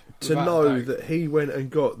inside. To know that he went and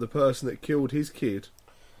got the person that killed his kid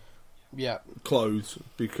clothes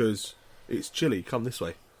because it's chilly, come this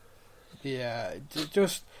way. Yeah,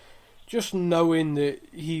 just knowing that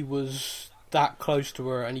he was that close to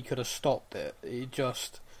her and he could have stopped it,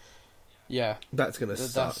 that's going to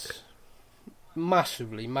suck.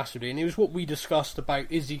 Massively. And it was what we discussed about,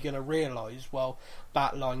 is he going to realise? Well,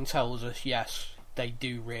 that line tells us, yes, they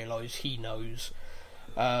do realise, he knows.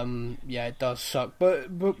 It does suck.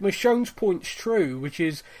 But Michonne's point's true, which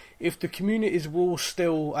is, if the communities were all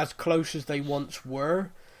still as close as they once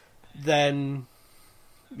were, then,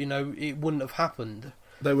 it wouldn't have happened.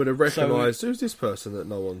 They would have recognised, who's this person that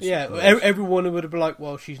no one's... Yeah, everyone would have been like,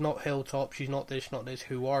 well, she's not Hilltop, she's not this,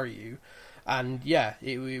 who are you? And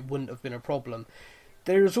it wouldn't have been a problem.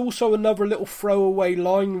 There's also another little throwaway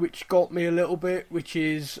line which got me a little bit, which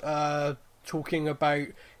is talking about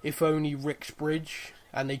if only Rick's Bridge,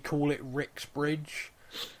 and they call it Rick's Bridge.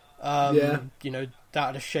 That would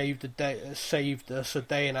have saved us a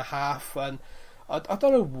day and a half, and I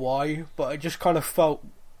don't know why, but it just kind of felt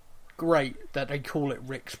great that they call it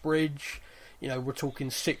Rick's Bridge. We're talking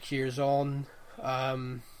 6 years on.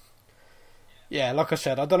 Like I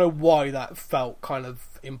said, I don't know why that felt kind of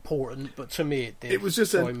important, but to me it did. It was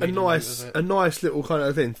just a nice little kind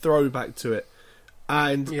of thing, throwback to it.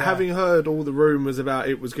 And having heard all the rumours about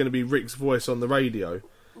it was going to be Rick's voice on the radio,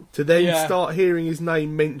 to then start hearing his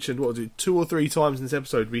name mentioned, 2 or 3 times in this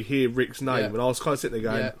episode, we hear Rick's name, and I was kind of sitting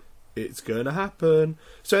there going, it's going to happen.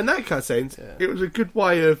 So in that kind of sense, it was a good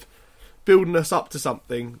way of building us up to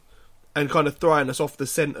something and kind of throwing us off the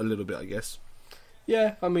scent a little bit, I guess.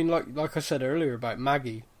 Yeah, I mean, like I said earlier about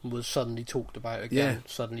Maggie was suddenly talked about again. Yeah.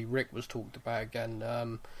 Suddenly Rick was talked about again. I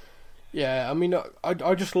mean,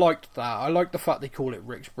 I just liked that. I like the fact they call it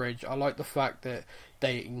Rick's Bridge. I like the fact that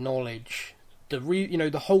they acknowledge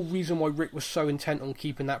the whole reason why Rick was so intent on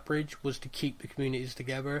keeping that bridge was to keep the communities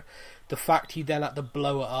together. The fact he then had to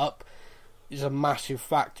blow it up is a massive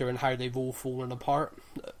factor in how they've all fallen apart.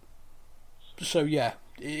 So yeah,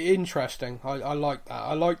 interesting. I like that.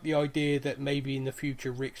 I like the idea that maybe in the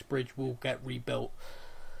future Rick's Bridge will get rebuilt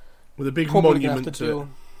with a big monument to it.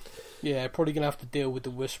 Yeah, probably gonna have to deal with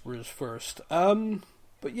the Whisperers first.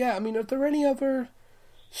 But yeah, I mean, are there any other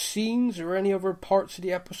scenes or any other parts of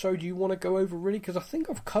the episode you want to go over, really? Because I think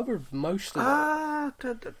I've covered most of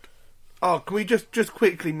it. Can we just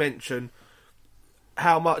quickly mention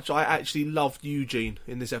how much I actually loved Eugene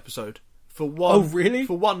in this episode? For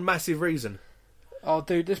one massive reason. Oh,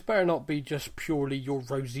 dude, this better not be just purely your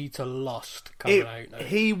Rosita lust coming out now.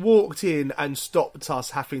 He walked in and stopped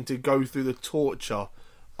us having to go through the torture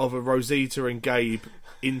of a Rosita and Gabe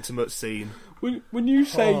intimate scene. When you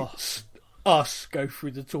say us go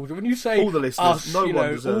through the torture, when you say all the listeners, us, no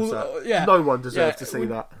one deserves that. No one deserves to see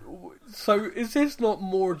that. So is this not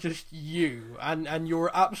more just you and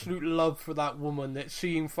your absolute love for that woman that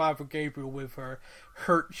seeing Father Gabriel with her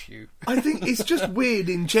hurts you? I think it's just weird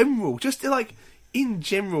in general. Just like in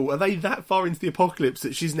general, are they that far into the apocalypse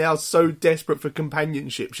that she's now so desperate for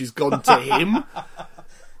companionship she's gone to him?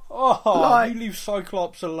 You leave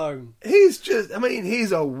Cyclops alone.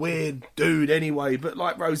 He's a weird dude anyway, but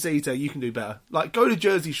like Rosita, you can do better. Like, go to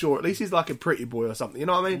Jersey Shore, at least he's like a pretty boy or something, you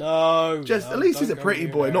know what I mean? At least he's a pretty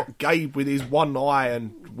boy, not Gabe with his one eye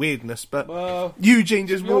and weirdness, but Eugene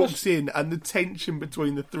just walks in and the tension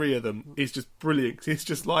between the three of them is just brilliant. It's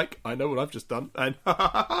just like, I know what I've just done, and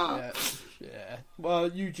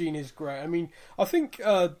Eugene is great. I mean, I think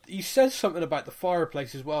he says something about the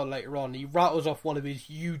fireplace as well later on. He rattles off one of his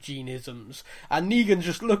Eugeneisms, and Negan's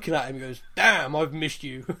just looking at him and goes, "Damn, I've missed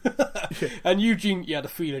you." And Eugene, the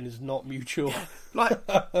feeling is not mutual. Like,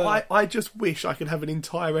 I just wish I could have an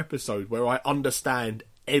entire episode where I understand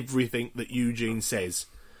everything that Eugene says.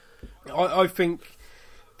 I think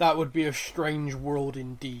that would be a strange world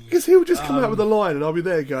indeed. Because he'll just come out with a line and I'll be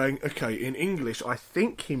there going, okay, in English, I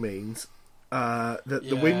think he means that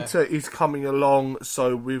the winter is coming along,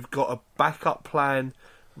 so we've got a backup plan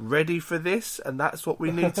ready for this, and that's what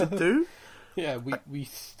we need to do. Yeah, we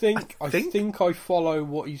think. I think I follow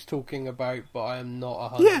what he's talking about, but I am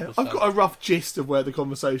not 100%. Yeah, I've got a rough gist of where the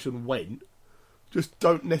conversation went. Just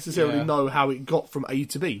don't necessarily know how it got from A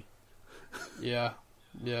to B. Yeah.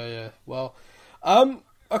 Well,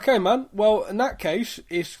 okay, man. Well, in that case,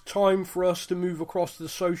 it's time for us to move across to the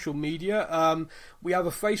social media. We have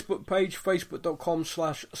a Facebook page,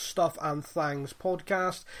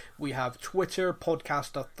 facebook.com/stuffandthangspodcast. We have Twitter,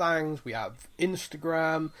 Podcast of Thangs. We have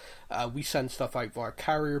Instagram. We send stuff out via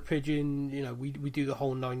carrier pigeon. You know, we do the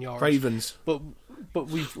whole 9 yards. Ravens. But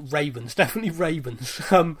we've Ravens, definitely Ravens.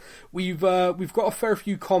 We've got a fair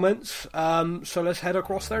few comments. So let's head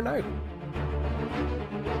across there now.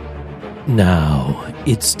 Now,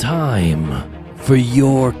 it's time for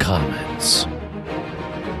your comments.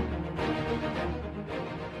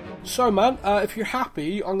 So, man, if you're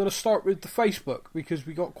happy, I'm going to start with the Facebook, because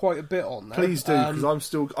we got quite a bit on there. Please do,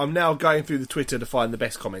 because I'm now going through the Twitter to find the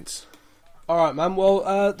best comments. Alright, man.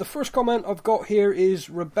 Well, the first comment I've got here is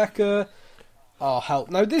Rebecca... Oh,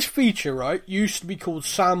 help. Now, this feature, right, used to be called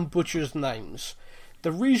Sam Butcher's Names.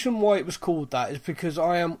 The reason why it was called that is because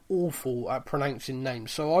I am awful at pronouncing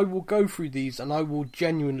names. So I will go through these and I will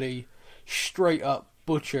genuinely straight up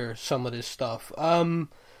butcher some of this stuff.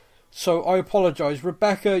 So I apologise.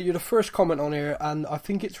 Rebecca, you're the first comment on here, and I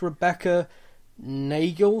think it's Rebecca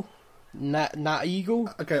Nagel. Eagle.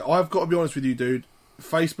 Okay, I've got to be honest with you, dude.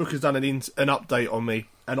 Facebook has done an update on me,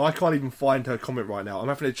 and I can't even find her comment right now. I'm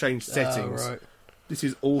having to change settings. Right. This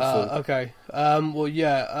is awful. Okay. Well,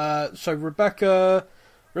 yeah. So Rebecca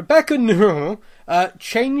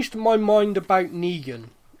changed my mind about Negan.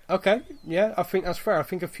 Okay. Yeah, I think that's fair. I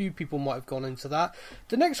think a few people might have gone into that.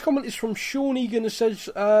 The next comment is from Sean Egan. It says,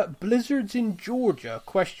 "Blizzards in Georgia?" ?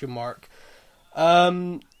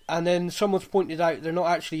 And then someone's pointed out they're not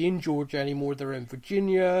actually in Georgia anymore. They're in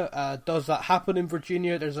Virginia. Does that happen in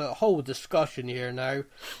Virginia? There's a whole discussion here now.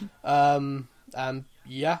 And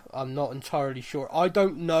yeah, I'm not entirely sure. I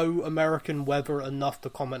don't know American weather enough to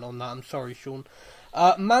comment on that. I'm sorry, Sean.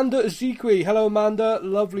 Amanda Ezekiel. Hello, Amanda.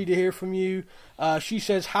 Lovely to hear from you. She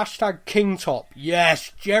says, #KingTop.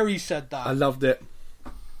 Yes, Jerry said that. I loved it.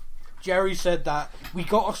 Jerry said that. We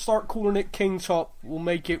got to start calling it KingTop. We'll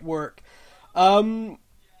make it work.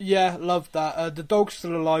 Yeah, love that. The dog's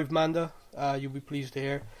still alive, Amanda. You'll be pleased to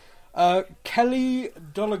hear. Kelly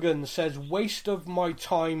Donegan says, "Waste of my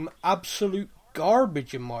time, absolute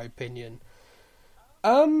garbage in my opinion."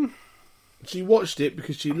 She watched it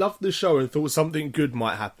because she loved the show and thought something good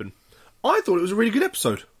might happen. I thought it was a really good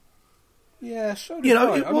episode. Yeah, so did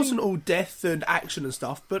I. It wasn't all death and action and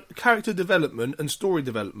stuff, but character development and story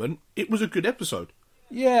development, it was a good episode.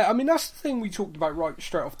 Yeah, I mean, that's the thing we talked about right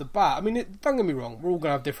straight off the bat. I mean, don't get me wrong, we're all going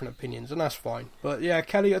to have different opinions, and that's fine. But yeah,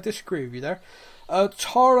 Kelly, I disagree with you there.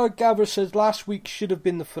 Tara Gaver says, "Last week should have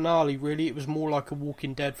been the finale, really. It was more like a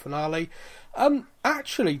Walking Dead finale."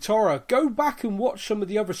 Actually, Tara, go back and watch some of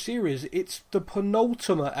the other series. It's the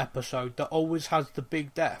penultimate episode that always has the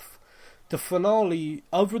big death. The finale,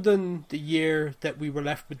 other than the year that we were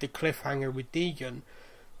left with the cliffhanger with Negan,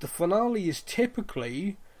 the finale is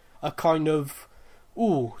typically a kind of,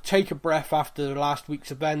 take a breath after last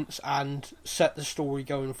week's events and set the story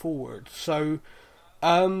going forward. So,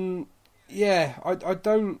 yeah,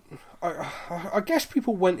 I guess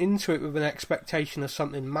people went into it with an expectation of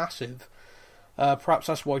something massive. Perhaps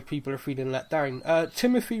that's why people are feeling let down.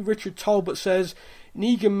 Timothy Richard Talbot says,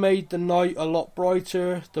 "Negan made the night a lot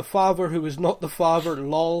brighter. The father who is not the father,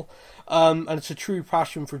 lol. And it's a true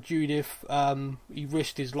passion for Judith. He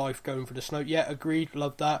risked his life going for the snow." Yeah, agreed.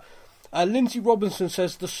 Love that. Lindsay Robinson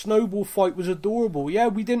says, "The snowball fight was adorable." Yeah,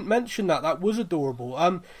 we didn't mention that. That was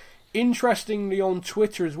adorable. Interestingly, on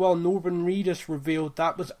Twitter as well, Norman Reedus revealed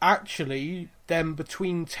that was actually them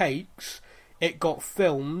between takes. It got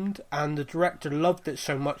filmed, and the director loved it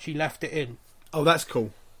so much he left it in. Oh, that's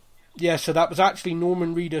cool. Yeah, so that was actually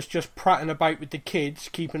Norman Reedus just prattling about with the kids,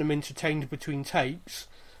 keeping them entertained between takes.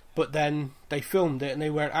 But then they filmed it, and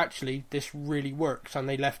they went, actually, this really works, and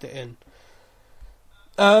they left it in.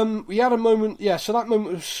 We had a moment, so that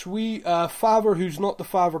moment was sweet. Father Who's Not the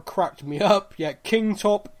Father cracked me up. Yeah, King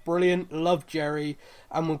Top, brilliant, loved Jerry.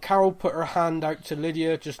 And when Carol put her hand out to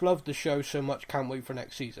Lydia, just loved the show so much, can't wait for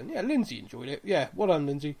next season. Yeah, Lindsay enjoyed it. Yeah, well done,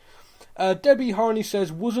 Lindsay. Debbie Harney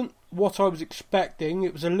says, wasn't what I was expecting.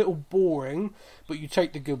 It was a little boring, but you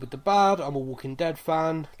take the good with the bad. I'm a Walking Dead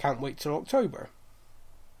fan. Can't wait till October.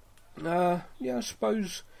 I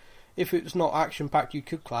suppose if it's not action-packed, you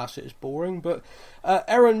could class it as boring. But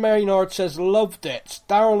Erin Maynard says, loved it.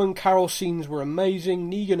 Daryl and Carol scenes were amazing.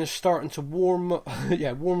 Negan is starting to warm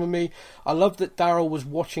on me. I love that Daryl was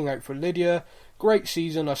watching out for Lydia. Great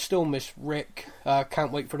season. I still miss Rick.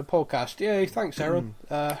 Can't wait for the podcast. Yay, thanks, Erin.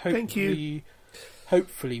 Thank you.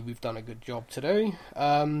 Hopefully we've done a good job today.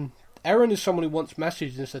 Erin is someone who once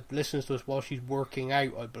messaged and said listens to us while she's working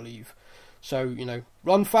out, I believe. So,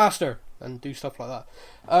 run faster and do stuff like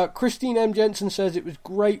that. Christine M. Jensen says it was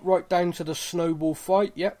great right down to the snowball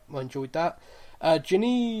fight. Yep, I enjoyed that.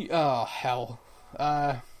 Janie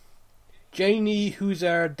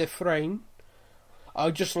Huzer Defrain. I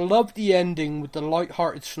just loved the ending with the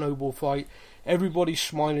light-hearted snowball fight. Everybody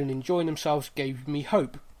smiling, enjoying themselves gave me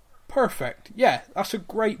hope. Perfect. Yeah, that's a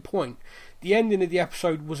great point. The ending of the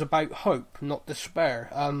episode was about hope, not despair.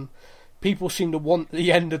 People seem to want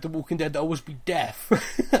the end of The Walking Dead to always be death.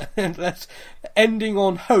 And that's ending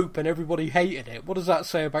on hope and everybody hated it. What does that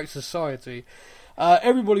say about society?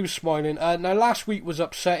 Everybody was smiling. Now, last week was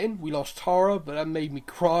upsetting. We lost Tara, but that made me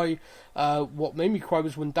cry. What made me cry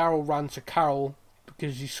was when Daryl ran to Carol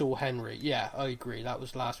because he saw Henry. Yeah, I agree. That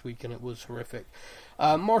was last week and it was horrific.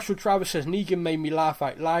 Marshall Travis says, Negan made me laugh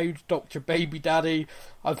out loud. Dr. Baby Daddy,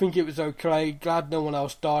 I think it was okay. Glad no one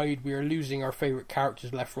else died. We are losing our favourite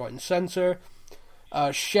characters left, right and centre.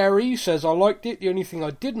 Sherry says, I liked it. The only thing I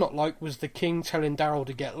did not like was the King telling Daryl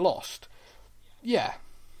to get lost. Yeah,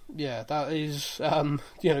 that is,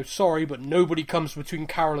 sorry, but nobody comes between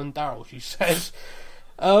Carol and Daryl, she says.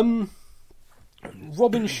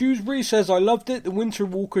 Robin Shrewsbury says, I loved it. The Winter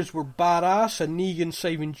Walkers were badass and Negan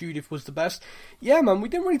saving Judith was the best. Yeah, man, we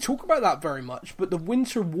didn't really talk about that very much, but the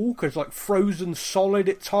Winter Walkers, like frozen solid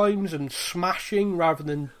at times and smashing rather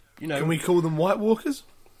than, Can we call them White Walkers?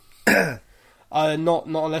 Not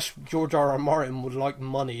unless George R.R. Martin would like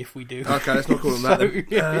money if we do. Okay, let's not call them that then.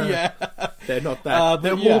 Yeah. They're not that.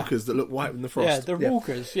 They're walkers that look white in the frost. Yeah, they're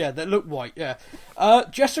walkers, that look white, yeah.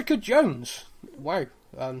 Jessica Jones. Wow.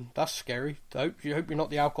 That's scary. I hope you're not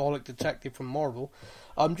the alcoholic detective from Marvel.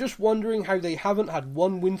 I'm just wondering how they haven't had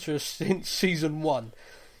one winter since season 1.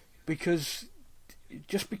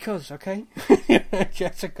 Just because, okay?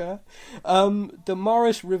 Jessica.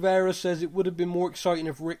 Damaris Rivera says it would have been more exciting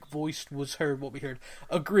if Rick voiced was heard what we heard.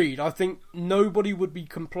 Agreed. I think nobody would be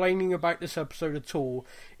complaining about this episode at all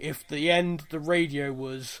if the end, the radio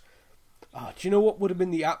was... do you know what would have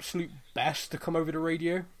been the absolute best to come over the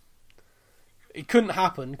radio? It couldn't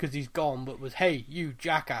happen because he's gone, but was, hey, you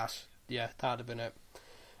jackass. Yeah, that'd have been it.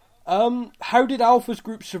 How did Alpha's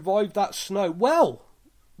group survive that snow? Well,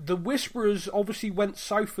 the Whisperers obviously went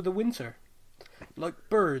south for the winter. Like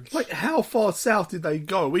birds. Like, how far south did they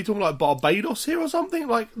go? Are we talking like Barbados here or something?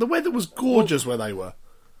 Like, the weather was gorgeous where they were.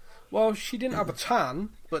 Well, she didn't have a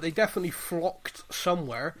tan, but they definitely flocked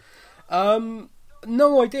somewhere.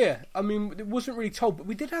 No idea. I mean, it wasn't really told, but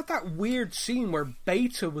we did have that weird scene where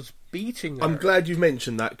Beta was beating her. I'm glad you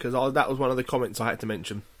mentioned that, because that was one of the comments I had to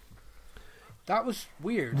mention. That was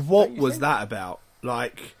weird. What was that about?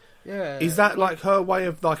 Like, is that like her way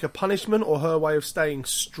of like a punishment, or her way of staying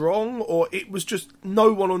strong, or it was just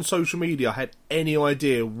no one on social media had any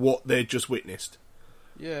idea what they'd just witnessed?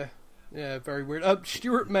 Yeah, very weird.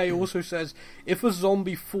 Stuart May also says, if a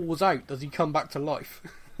zombie falls out, does he come back to life?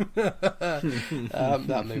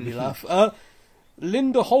 That made me laugh.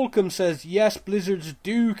 Linda Holcomb says, yes, blizzards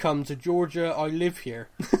do come to Georgia. I live here.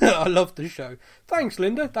 I love the show. Thanks,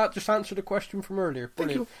 Linda. That just answered a question from earlier.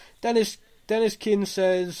 Brilliant. Dennis Kin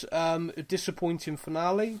says, a disappointing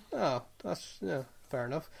finale. Oh, that's fair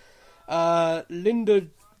enough. Linda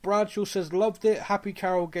Bradshaw says, loved it. Happy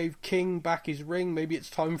Carol gave King back his ring. Maybe it's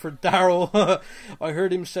time for Daryl. I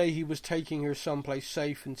heard him say he was taking her someplace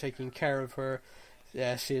safe and taking care of her.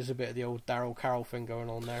 Yeah, see, there's a bit of the old Daryl Carol thing going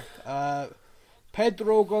on there.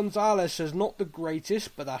 Pedro Gonzalez says, not the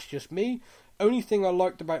greatest, but that's just me. Only thing I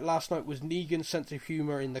liked about last night was Negan's sense of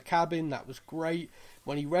humour in the cabin. That was great.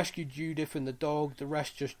 When he rescued Judith and the dog, the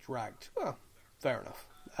rest just dragged. Well, fair enough.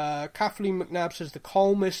 Kathleen McNabb says, the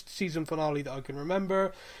calmest season finale that I can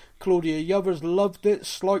remember. Claudia Yovers loved it.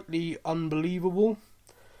 Slightly unbelievable.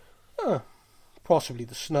 possibly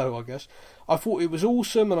the snow, I guess. I thought it was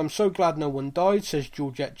awesome, and I'm so glad no one died, says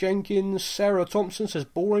Georgette Jenkins. Sarah Thompson says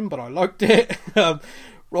boring, but I liked it.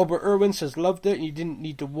 Robert Irwin says loved it, and you didn't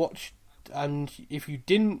need to watch, and if you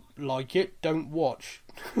didn't like it, don't watch.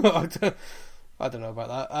 I don't know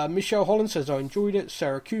about that. Michelle Holland says I enjoyed it.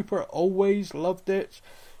 Sarah Cooper, always loved it.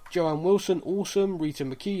 Joanne Wilson, awesome. Rita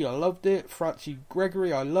McKee, I loved it. Francie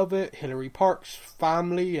Gregory, I love it. Hilary Parks,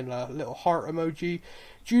 family, and a little heart emoji.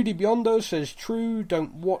 Judy Biondo says true,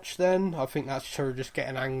 don't watch then. I think that's her just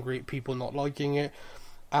getting angry at people not liking it.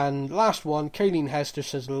 And last one, Kayleen Hester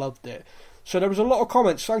says loved it. So there was a lot of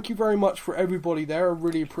comments. Thank you very much for everybody there. I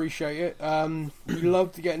really appreciate it. We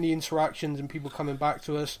loved getting the interactions and people coming back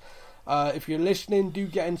to us. If you're listening, do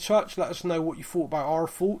get in touch. Let us know what you thought about our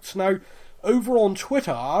thoughts. Now, over on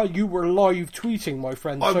Twitter, you were live tweeting, my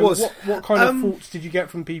friend. I so was. What kind of thoughts did you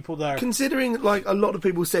get from people there? Considering, like, a lot of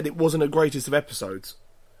people said it wasn't a greatest of episodes,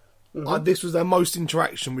 this was the most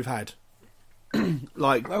interaction we've had. This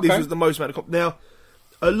was the most amount of... Now,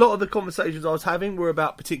 a lot of the conversations I was having were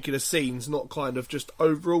about particular scenes, not kind of just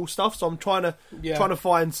overall stuff. So I'm trying to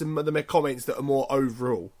find some of the comments that are more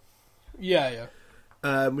overall. Yeah.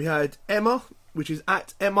 We had Emma, which is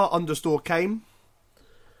at Emma_came.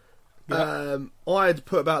 Yeah. I had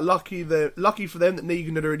put about lucky for them that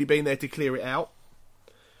Negan had already been there to clear it out.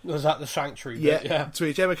 Was that the sanctuary Yeah. bit? Yeah. To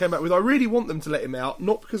which Emma came back with, I really want them to let him out,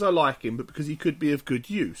 not because I like him, but because he could be of good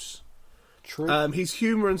use. True. His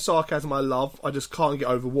humour and sarcasm I love, I just can't get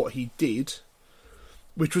over what he did.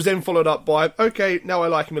 Which was then followed up by, okay, now I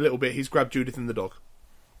like him a little bit, he's grabbed Judith and the dog.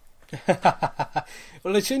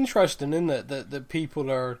 Well, it's interesting, isn't it, that people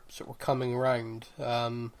are sort of coming around.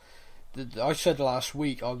 I said last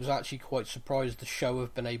week I was actually quite surprised the show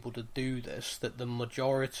have been able to do this, that the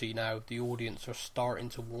majority now, the audience, are starting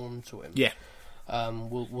to warm to him. Yeah.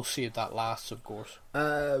 We'll see if that lasts, of course.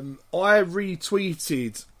 I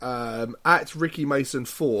retweeted at Ricky Mason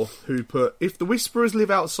 4, who put, if the Whisperers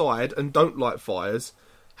live outside and don't light fires,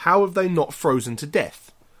 how have they not frozen to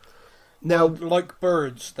death? Now, like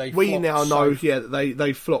birds, we now know, that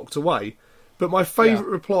they flocked away. But my favourite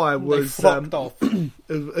reply was off. a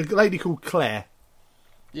lady called Claire.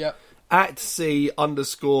 Yeah. At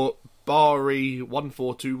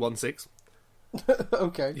C_Bari14216.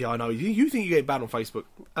 Okay. Yeah, I know. You think you get banned on Facebook.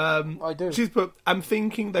 I do. She's put, I'm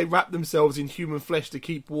thinking they wrap themselves in human flesh to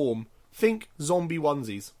keep warm. Think zombie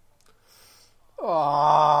onesies.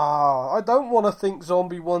 I don't want to think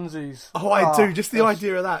zombie onesies. Oh, I do. Just the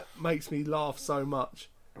idea of that makes me laugh so much.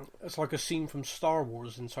 It's like a scene from Star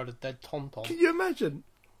Wars inside a dead Tom-Tom. Can you imagine?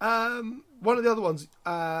 One of the other ones,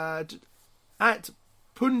 at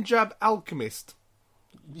Punjab Alchemist.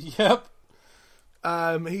 Yep.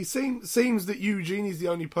 He seems that Eugene is the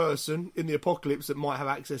only person in the apocalypse that might have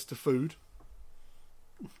access to food.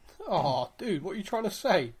 Oh, dude, what are you trying to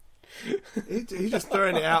say? He's just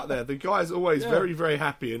throwing it out there. The guy's always very, very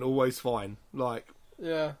happy and always fine.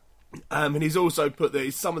 Yeah. And he's also put that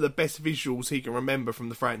it's some of the best visuals he can remember from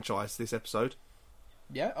the franchise this episode.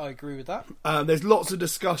 Yeah, I agree with that. There's lots of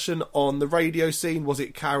discussion on the radio scene. Was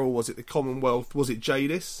it Carol? Was it the Commonwealth? Was it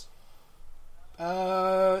Jadis?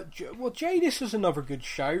 Well, Jadis is another good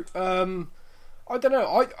shout. I don't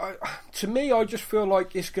know. To me, I just feel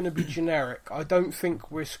like it's going to be generic. I don't think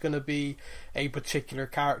it's going to be a particular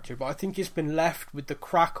character, but I think it's been left with the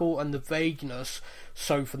crackle and the vagueness.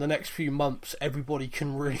 So for the next few months, everybody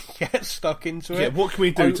can really get stuck into it. Yeah, what can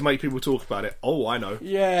we do to make people talk about it? Oh, I know.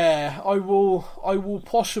 Yeah, I will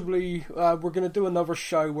possibly. We're going to do another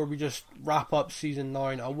show where we just wrap up season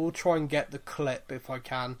 9. I will try and get the clip if I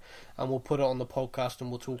can, and we'll put it on the podcast and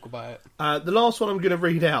we'll talk about it. The last one I'm going to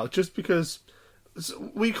read out, just because.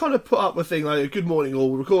 So we kind of put up a thing like, good morning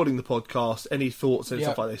all, we're recording the podcast, any thoughts and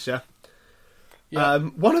stuff like this, yeah?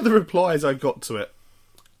 One of the replies I got to it,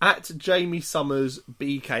 at Jamie Summers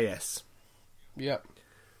BKS. Yeah.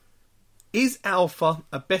 Is Alpha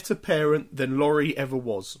a better parent than Laurie ever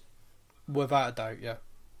was? Without a doubt, yeah.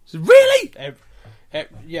 So, really?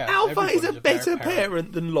 Yeah. Alpha is a better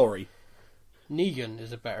parent than Laurie. Negan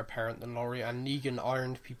is a better parent than Laurie, and Negan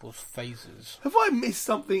ironed people's faces. Have I missed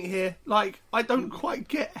something here? I don't quite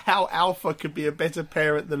get how Alpha could be a better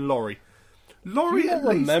parent than Laurie. Laurie,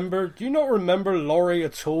 do you not remember Laurie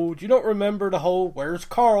at all? Do you not remember the whole, where's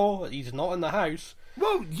Carl? He's not in the house.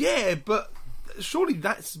 Well, yeah, but surely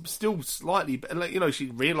that's still slightly better. She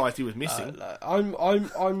realised he was missing. I'm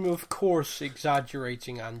of course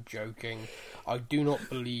exaggerating and joking. I do not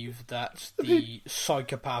believe that the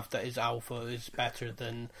psychopath that is Alpha is better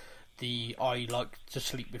than the I like to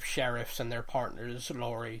sleep with sheriffs and their partners,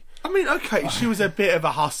 Laurie. I mean, okay, she was a bit of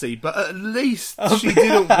a hussy, but at least she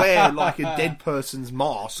didn't wear like a dead person's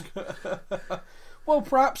mask. Well,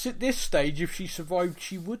 perhaps at this stage, if she survived,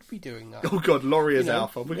 she would be doing that. Oh God, Laurie is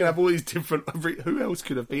Alpha. We're gonna have all these different. Who else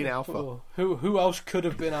could have been Alpha? Oh, who else could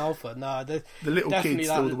have been Alpha? Nah, the little kid's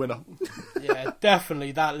still the winner. Yeah,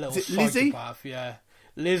 definitely that little Lizzie? psychopath. Yeah,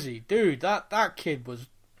 Lizzie, dude, that kid was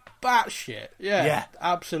batshit. Yeah,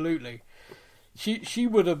 absolutely. She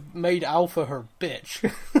would have made Alpha her bitch.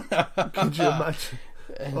 Could you imagine?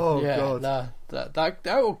 Oh yeah, God! Nah, that was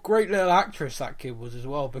a great little actress that kid was as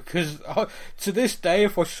well. Because to this day,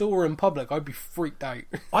 if I saw her in public, I'd be freaked out.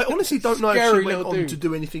 I honestly don't know if she Scary went little on dude. to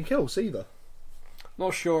do anything else either.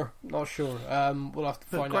 Not sure. We'll have to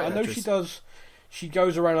find great out. I know actress. she does. She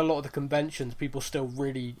goes around a lot of the conventions. People still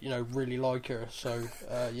really like her. So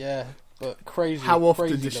yeah, but crazy. How often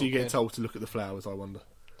crazy does she little get kid. told to look at the flowers? I wonder.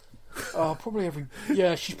 Oh, probably every.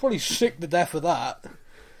 Yeah, she's probably sick to death of that.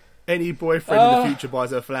 Any boyfriend in the future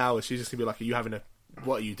buys her flowers, she's just gonna be like, "Are you having a?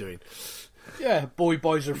 What are you doing?" Yeah, boy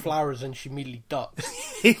buys her flowers and she immediately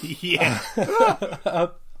ducks. Yeah.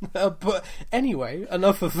 But anyway,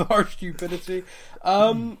 enough of our stupidity.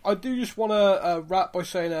 I do just want to wrap by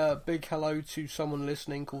saying a big hello to someone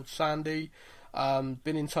listening called Sandy. Been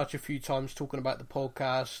in touch a few times talking about the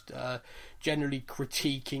podcast, generally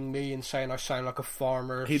critiquing me and saying I sound like a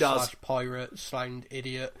farmer He does. / pirate /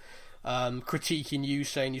 idiot. Critiquing you,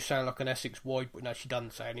 saying you sound like an Essex Wide, but no, she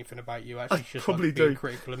doesn't say anything about you. Actually, she's just probably like being do.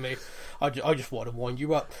 critical of me. I just want to wind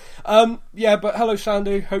you up. Yeah, but hello,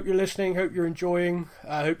 Sandy. Hope you're listening. Hope you're enjoying.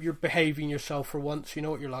 Hope you're behaving yourself for once. You know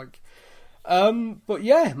what you're like. But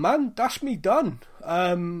yeah, man, that's me done.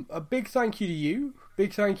 A big thank you to you.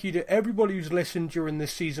 Big thank you to everybody who's listened during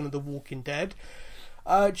this season of The Walking Dead.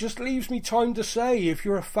 Just leaves me time to say, if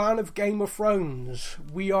you're a fan of Game of Thrones,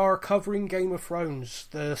 we are covering Game of Thrones.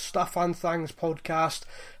 The Stuff and Things podcast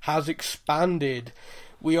has expanded.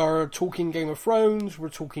 We are talking Game of Thrones, we're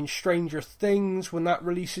talking Stranger Things when that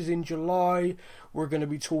releases in July. We're going to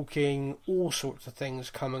be talking all sorts of things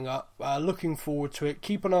coming up. Looking forward to it.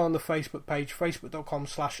 Keep an eye on the Facebook page,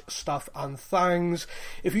 facebook.com/stuffandthings.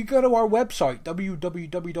 If you go to our website,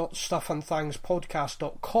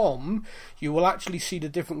 www.stuffandthingspodcast.com, you will actually see the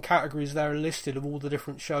different categories there listed of all the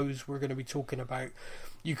different shows we're going to be talking about.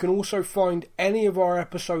 You can also find any of our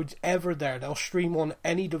episodes ever there. They'll stream on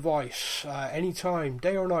any device, anytime,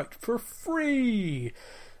 day or night, for free.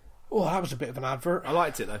 Oh, that was a bit of an advert. I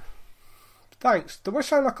liked it though. Thanks. Do I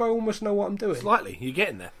sound like I almost know what I'm doing? Slightly. You're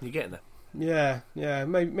getting there. Yeah.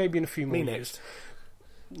 Maybe in a few more Me years. next.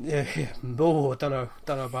 Yeah. Oh, I don't know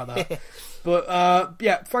about that. But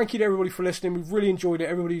yeah, thank you to everybody for listening. We've really enjoyed it.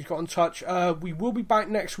 Everybody who's got in touch. We will be back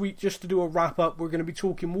next week just to do a wrap up. We're going to be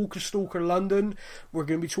talking Walker Stalker London. We're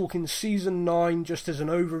going to be talking season 9 just as an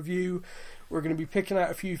overview. We're going to be picking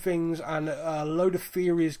out a few things and a load of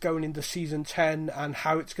theories going into season 10 and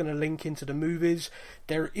how it's going to link into the movies.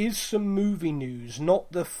 There is some movie news,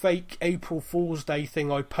 not the fake April Fool's Day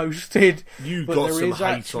thing I posted. You but got there some is hate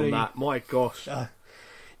actually, on that. My gosh.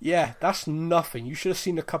 Yeah, that's nothing. You should have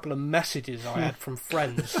seen a couple of messages I had from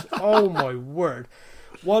friends. Oh my word.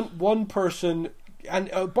 One person,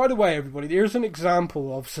 and by the way, everybody, there's an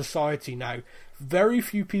example of society now. Very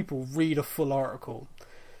few people read a full article.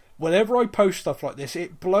 Whenever I post stuff like this,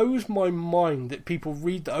 it blows my mind that people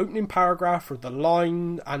read the opening paragraph or the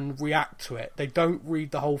line and react to it. They don't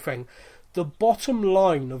read the whole thing. The bottom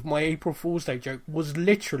line of my April Fool's Day joke was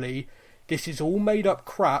literally, this is all made up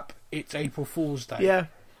crap, it's April Fool's Day. Yeah.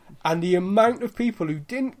 And the amount of people who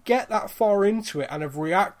didn't get that far into it and have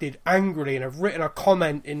reacted angrily and have written a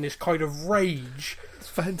comment in this kind of rage. It's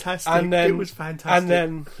fantastic. And then, it was fantastic. And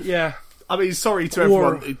then, yeah. I mean, sorry to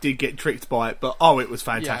everyone who did get tricked by it, but it was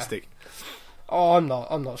fantastic. Yeah. Oh,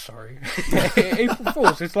 I'm not sorry. April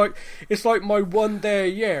Fool's. It's like my one day a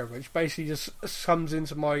year, which basically just comes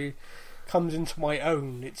into my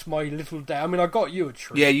own. It's my little day. I mean, I got you a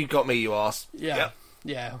treat. Yeah, you got me, you arse. Yeah.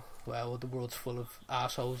 Well, the world's full of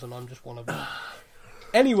assholes, and I'm just one of them.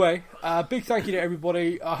 Anyway, big thank you to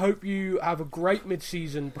everybody. I hope you have a great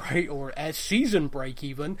mid-season break, or a season break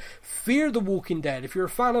even. Fear the Walking Dead. If you're a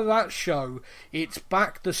fan of that show, it's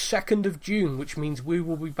back the 2nd of June, which means we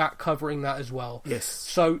will be back covering that as well. Yes.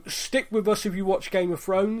 So stick with us if you watch Game of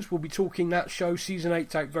Thrones. We'll be talking that show, season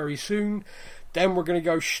 8 out very soon. Then we're going to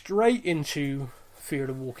go straight into Fear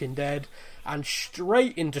the Walking Dead and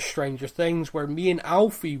straight into Stranger Things, where me and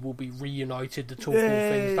Alfie will be reunited to talk all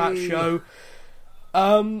things that show.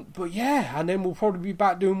 But yeah, and then we'll probably be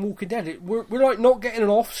back doing Walking Dead. We're like not getting an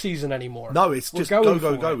off season anymore. No, it's just go,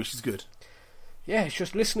 it. which is good. Yeah, it's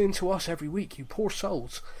just listening to us every week, you poor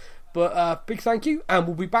souls. But big thank you, and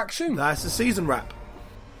we'll be back soon. That's the season wrap.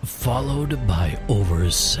 Followed by over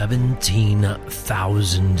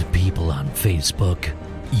 17,000 people on Facebook.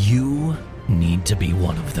 You need to be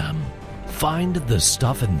one of them. Find the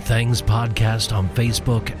Stuff and Things podcast on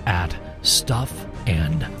Facebook at Stuff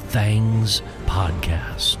and Things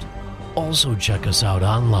Podcast. Also check us out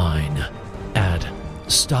online at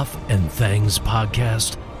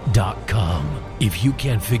stuffandthingspodcast.com. If you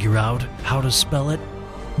can't figure out how to spell it,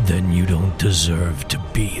 then you don't deserve to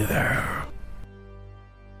be there.